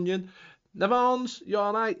powdered onion? Nevons, you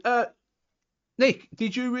all right? Nick,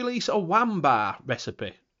 did you release a wham bar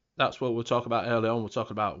recipe? That's what we'll talk about earlier on. We'll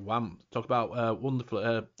talk about wham. Talk about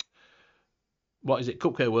wonderful. What is it?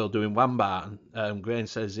 Cupcake World doing wham bar. And Grain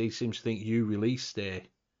says he seems to think you released a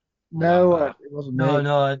wham No, bar. it wasn't No, me.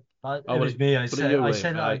 no, Oh, it was me. but it you were,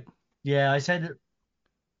 right? Yeah, I said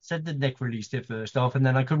that Nick released it first off, and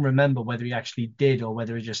then I couldn't remember whether he actually did or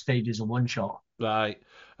whether it just stayed as a one shot. Right.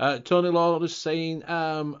 Tony Lord is saying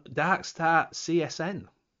Dark Star CSN.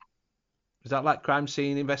 Is that like crime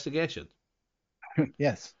scene investigation?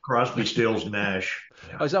 Yes. Crosby, Stills, Nash.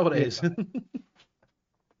 Oh, is that what it Yeah. is?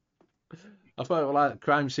 I thought it was like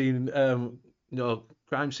crime scene,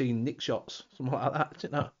 crime scene Nick shots, something like that.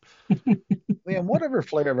 Didn't I? Liam, what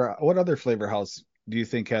other flavor house do you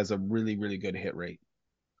think has a really, really good hit rate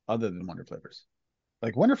other than Wonder Flavors?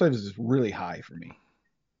 Like Wonder Flavors is really high for me.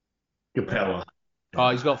 Capella. Oh,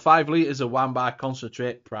 he's got 5 liters of one bar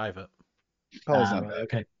concentrate private. Capella's not Right, bad.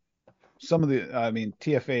 okay. Some of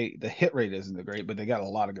TFA, the hit rate isn't great, but they got a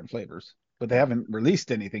lot of good flavors. But they haven't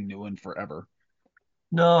released anything new in forever.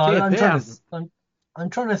 No, TFA, I'm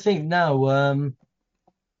trying to think now. I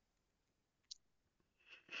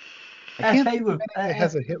can't FA think of were anything that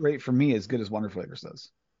has a hit rate for me as good as Wonder Flavors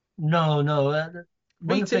does. no. Wonder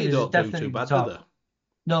VT Flavors is don't do definitely too the bad, do they? top.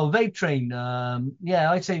 No, Vape Train.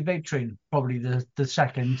 Yeah, I'd say Vape Train probably the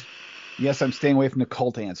second. Yes, I'm staying away from the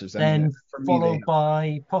cult answers. I mean, Then for me, followed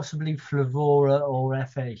by possibly Flavora or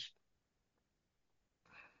FA.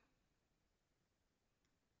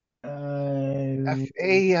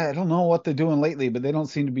 FA, I don't know what they're doing lately, but they don't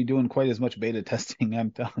seem to be doing quite as much beta testing.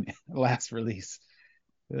 I'm telling you, last release.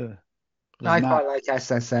 Ugh, was I not. quite like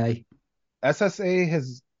SSA. SSA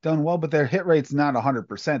has done well, but their hit rate's not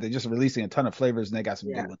 100%. They're just releasing a ton of flavors, and they got some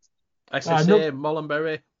Yeah. good ones. SSA,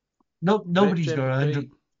 Mullenberry, Nobody's Vape got Train 100.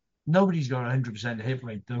 Pete. Nobody's got 100% hit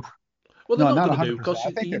rate though. Well, they're No, not not going to do 100%. because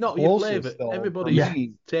I think you the know your flavour. closest, though, for Everybody's Yeah.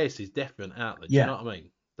 me, taste is different, aren't they? Do Yeah. you know what I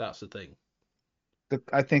mean? That's the thing.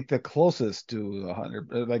 I think the closest to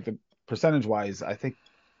 100, like the percentage-wise, I think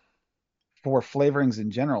for flavorings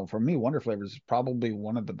in general, for me, Wonder Flavors is probably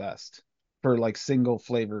one of the best for like single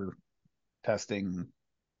flavor testing.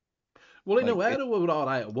 Well, in a Like way, they were all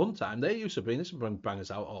right at one time. They used to bring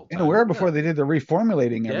bangers out all the in time. Aware didn't before they did the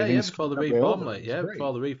reformulating, they? everything Before screwed they everybody over. reformulate, It was great.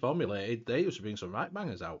 before they reformulated, they used to bring some right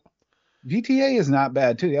bangers out. VTA is not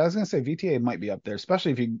bad too. I was gonna say VTA might be up there,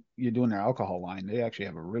 especially if you're doing their alcohol line. They actually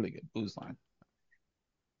have a really good booze line.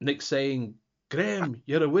 Nick's saying Graham,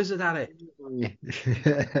 you're a wizard at it.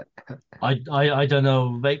 I don't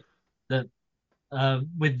know.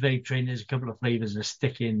 With vape train, there's a couple of flavors that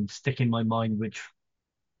stick in my mind, which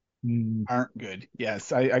Aren't good.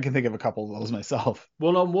 Yes, I can think of a couple of those myself.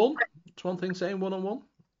 1-on-1. It's one thing saying 1-on-1.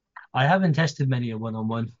 I haven't tested many a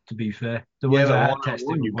one-on-one, to be fair. The Yeah, ones but I have tested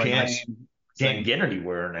one-on-one were you quite can't nice. can't get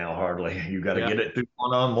anywhere now hardly. You got to Yeah. get it through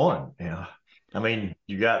one-on-one. Yeah. I mean,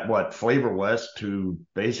 you got what Flavor West, who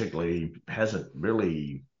basically hasn't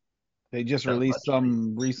really They just done released much.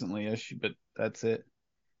 some recently-ish, but that's it.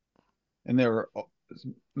 And they were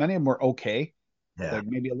many of them were okay, Yeah. like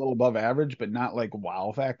maybe a little above average, but not like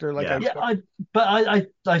wow factor like I Yeah.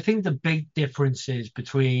 expected. I think the big differences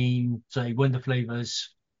between, say, Wonder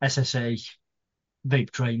Flavors, SSA, Vape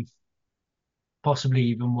Train, possibly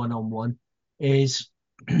even one-on-one, is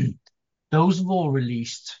those have all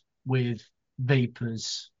released with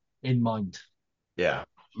vapors in mind. Yeah.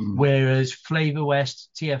 Whereas Flavor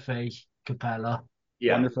West, TFA, Capella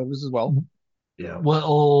Yeah. Wonder Flavors as well. Yeah. were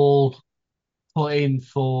all put in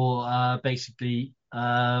for basically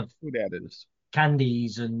Food additives.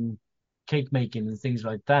 candies and cake making and things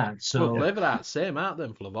like that. Well, So Flavor Art's same, aren't they?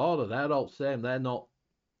 Flavor, they're all the same. They're not.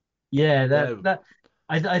 yeah, They're,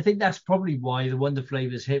 I think that's probably why the Wonder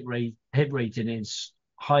Flavors hit rating is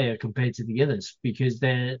higher compared to the others, because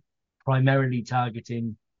they're primarily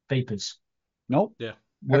targeting vapors. Nope. yeah.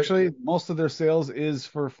 Actually, most of their sales is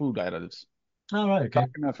for food additives. All right, okay.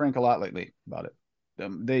 Talking to Frank a lot lately about it.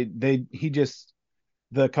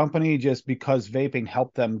 The company, just because vaping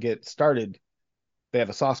helped them get started, they have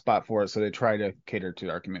a soft spot for it, so they try to cater to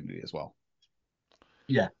our community as well.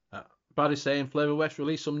 Yeah. Barry's saying Flavor West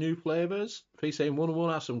released some new flavors. He's saying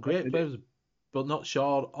 1-on-1 has some great flavors, but not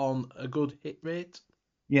sure on a good hit rate.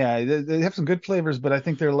 Yeah, they have some good flavors, but I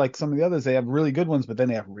think they're like some of the others. They have really good ones, but then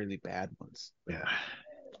they have really bad ones. Yeah.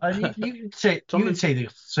 You could say the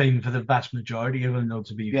same for the vast majority of them, though.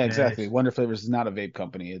 To be Yeah, fair, exactly. Wonder Flavors is not a vape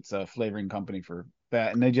company; it's a flavoring company for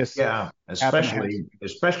that, and they just Yeah. happen to have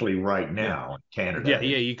Especially right now in Canada.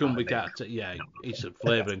 Yeah, you couldn't be that. Yeah, it's a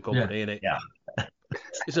flavouring company, innit? Yeah.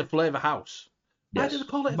 It's a flavour house. Why do Yes. they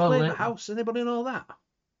call it a Well, flavour house? Anybody know that?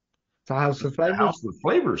 It's a house of A flavors. house with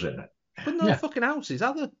flavors in it. But no Yeah. fucking houses,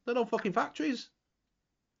 are there? They're not fucking factories.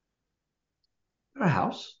 A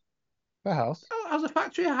house. a house. Oh, how's a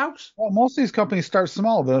factory a house? Well, most of these companies start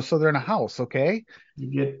small, though, so they're in a house. Okay,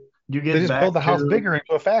 You they get just back build the house to bigger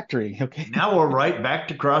into a factory. Okay. now we're right back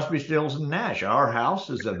to Crosby, Stills, and Nash. Our house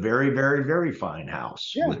is a very, very, very fine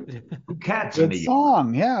house Yeah. with two cats in Good the yard.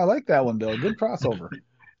 song. Yeah, I like that one, Bill. Good crossover.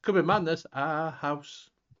 Could be madness. Our house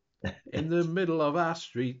in the middle of our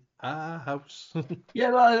street. Our house.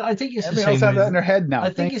 Yeah, well, I think it's the Everybody else same have that in with. their head now. I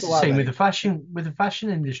think Thanks it's a the lot, same Eddie. with the fashion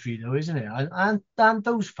industry, though, isn't it? And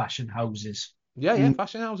those fashion houses. Yeah,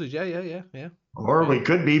 fashion houses. Yeah. Or we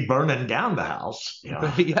could be burning down the house.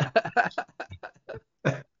 Yeah. Yeah.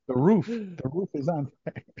 The roof is on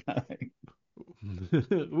fire.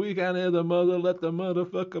 We can hear the mother, let the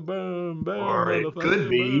motherfucker burn, Or it motherfucker could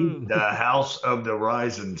be burn. the house of the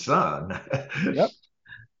rising sun. Yep.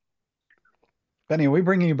 Benny, are we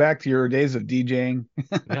bringing you back to your days of DJing?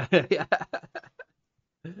 Yeah.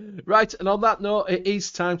 Right, and on that note, it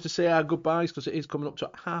is time to say our goodbyes because it is coming up to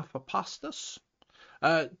 1:30 us.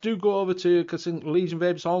 Do go over to, because Legion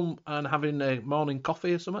Vapes on and having a morning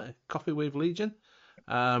coffee or something, coffee with Legion.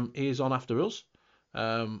 He is on after us.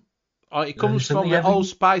 It comes from the old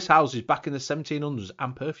spice houses back in the 1700s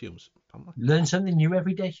and perfumes. Learn something new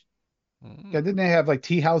every day. Yeah, didn't they have like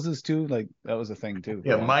tea houses too? Like that was a thing too.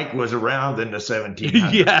 Yeah, Mike was around in the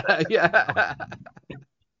 1700s. Yeah.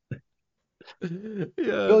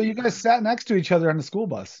 Bill, you guys sat next to each other on the school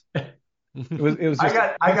bus. It was just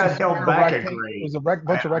I got held back a grade. It was a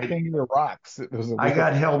bunch of rectangular rocks. It was I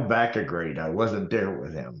got held back a grade. I wasn't there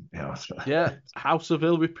with him. So. Yeah, House of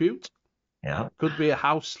Ill Repute. Yeah. Could be a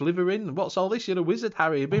house Slytherin. What's all this? You're a wizard,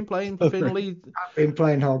 Harry. You've been playing Finley. I've been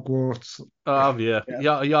playing Hogwarts. Oh, have you?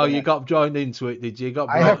 Yeah. You got joined into it, did you?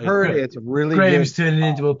 I have heard it's really Graham's good. turning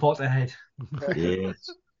into a Potterhead. Yes.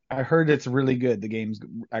 I heard it's really good. The game's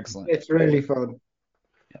excellent. It's really fun.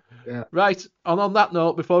 Yeah. Right, and on that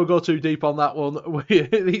note, before we go too deep on that one,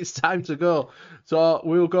 it's time to go. So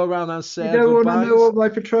we'll go around and say You don't want goodbyes. to know what my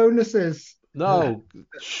Patronus is. No.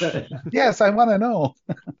 Yes, I want to know.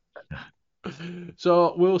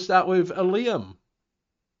 So we'll start with Liam.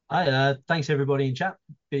 Hi, thanks everybody in chat.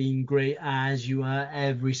 Being great as you are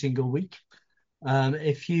every single week.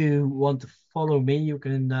 If you want to follow me, you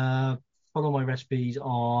can follow my recipes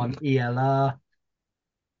on ELR,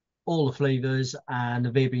 all the flavors, and the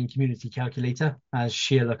vaping community calculator as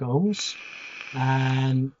Sherlock Holmes,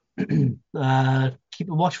 and keep a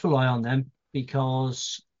watchful eye on them.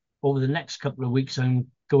 because over the next couple of weeks, I'm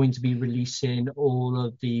going to be releasing all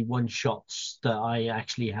of the one-shots that I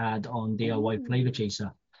actually had on DIY Flavor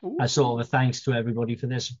Chaser, as sort of a thanks to everybody for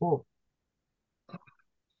their support.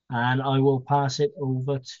 And I will pass it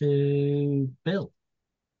over to Bill.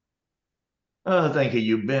 Thank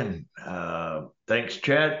you, Ben. Thanks,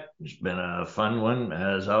 Chad. It's been a fun one,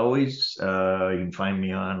 as always. You can find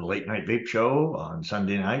me on Late Night Vape Show on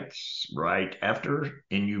Sunday nights, right after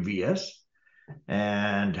NUVS.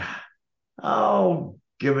 And I'll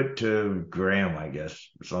give it to Graham, I guess,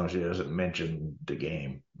 as long as he doesn't mention the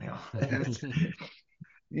game. Graham,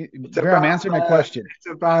 answer my question. It's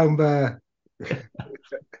a brown bear.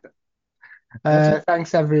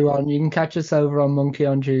 Thanks, everyone. You can catch us over on Monkey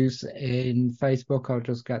on Juice in Facebook. I'll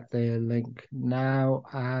just get the link now.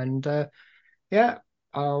 And yeah,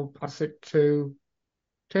 I'll pass it to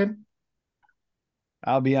Tim.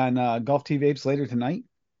 I'll be on Golf Tea Vapes later tonight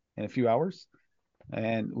in a few hours,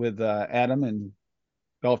 and with Adam and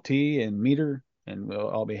Golf Tea and Meter, and we'll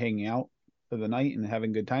all be hanging out for the night and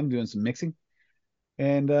having a good time doing some mixing.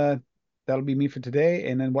 And that'll be me for today.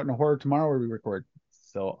 And then What in a Horror tomorrow where we record.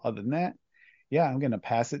 So other than that, yeah, I'm gonna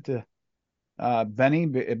pass it to Benny,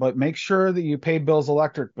 but make sure that you pay Bill's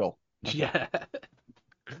electric bill. Okay. Yeah.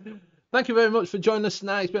 Thank you very much for joining us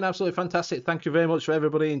tonight. It's been absolutely fantastic. Thank you very much for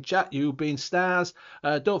everybody in chat. You've been stars.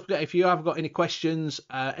 Don't forget, if you have got any questions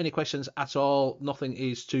at all, nothing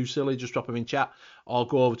is too silly, just drop them in chat or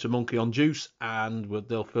go over to Monkey on Juice and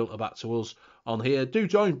they'll filter back to us on here. Do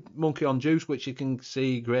join Monkey on Juice, which you can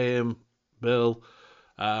see Graham, Bill,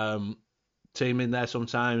 team in there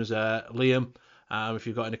sometimes, Liam. If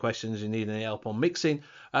you've got any questions, you need any help on mixing,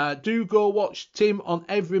 do go watch Tim on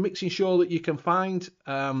every mixing show that you can find.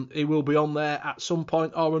 He will be on there at some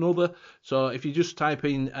point or another. So if you just type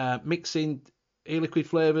in mixing e-liquid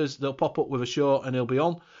flavors, they'll pop up with a show and he'll be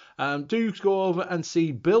on. Do go over and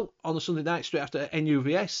see Bill on the Sunday night straight after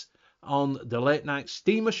NUVS on the late night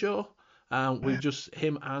steamer show with just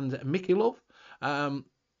him and Mickey Love.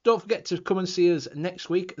 Don't forget to come and see us next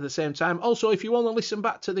week at the same time. Also, if you want to listen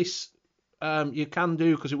back to this, you can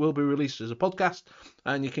do, because it will be released as a podcast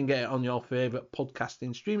and you can get it on your favourite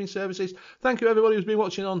podcasting streaming services. Thank you, everybody who's been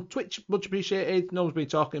watching on Twitch. Much appreciated. No one's been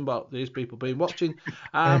talking about these people being watching.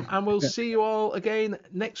 And we'll see you all again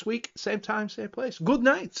next week. Same time, same place. Good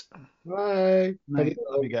night. Bye. Night.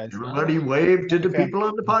 Love you guys. Everybody wave to the people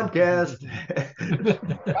on the podcast.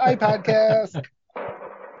 Bye, podcast.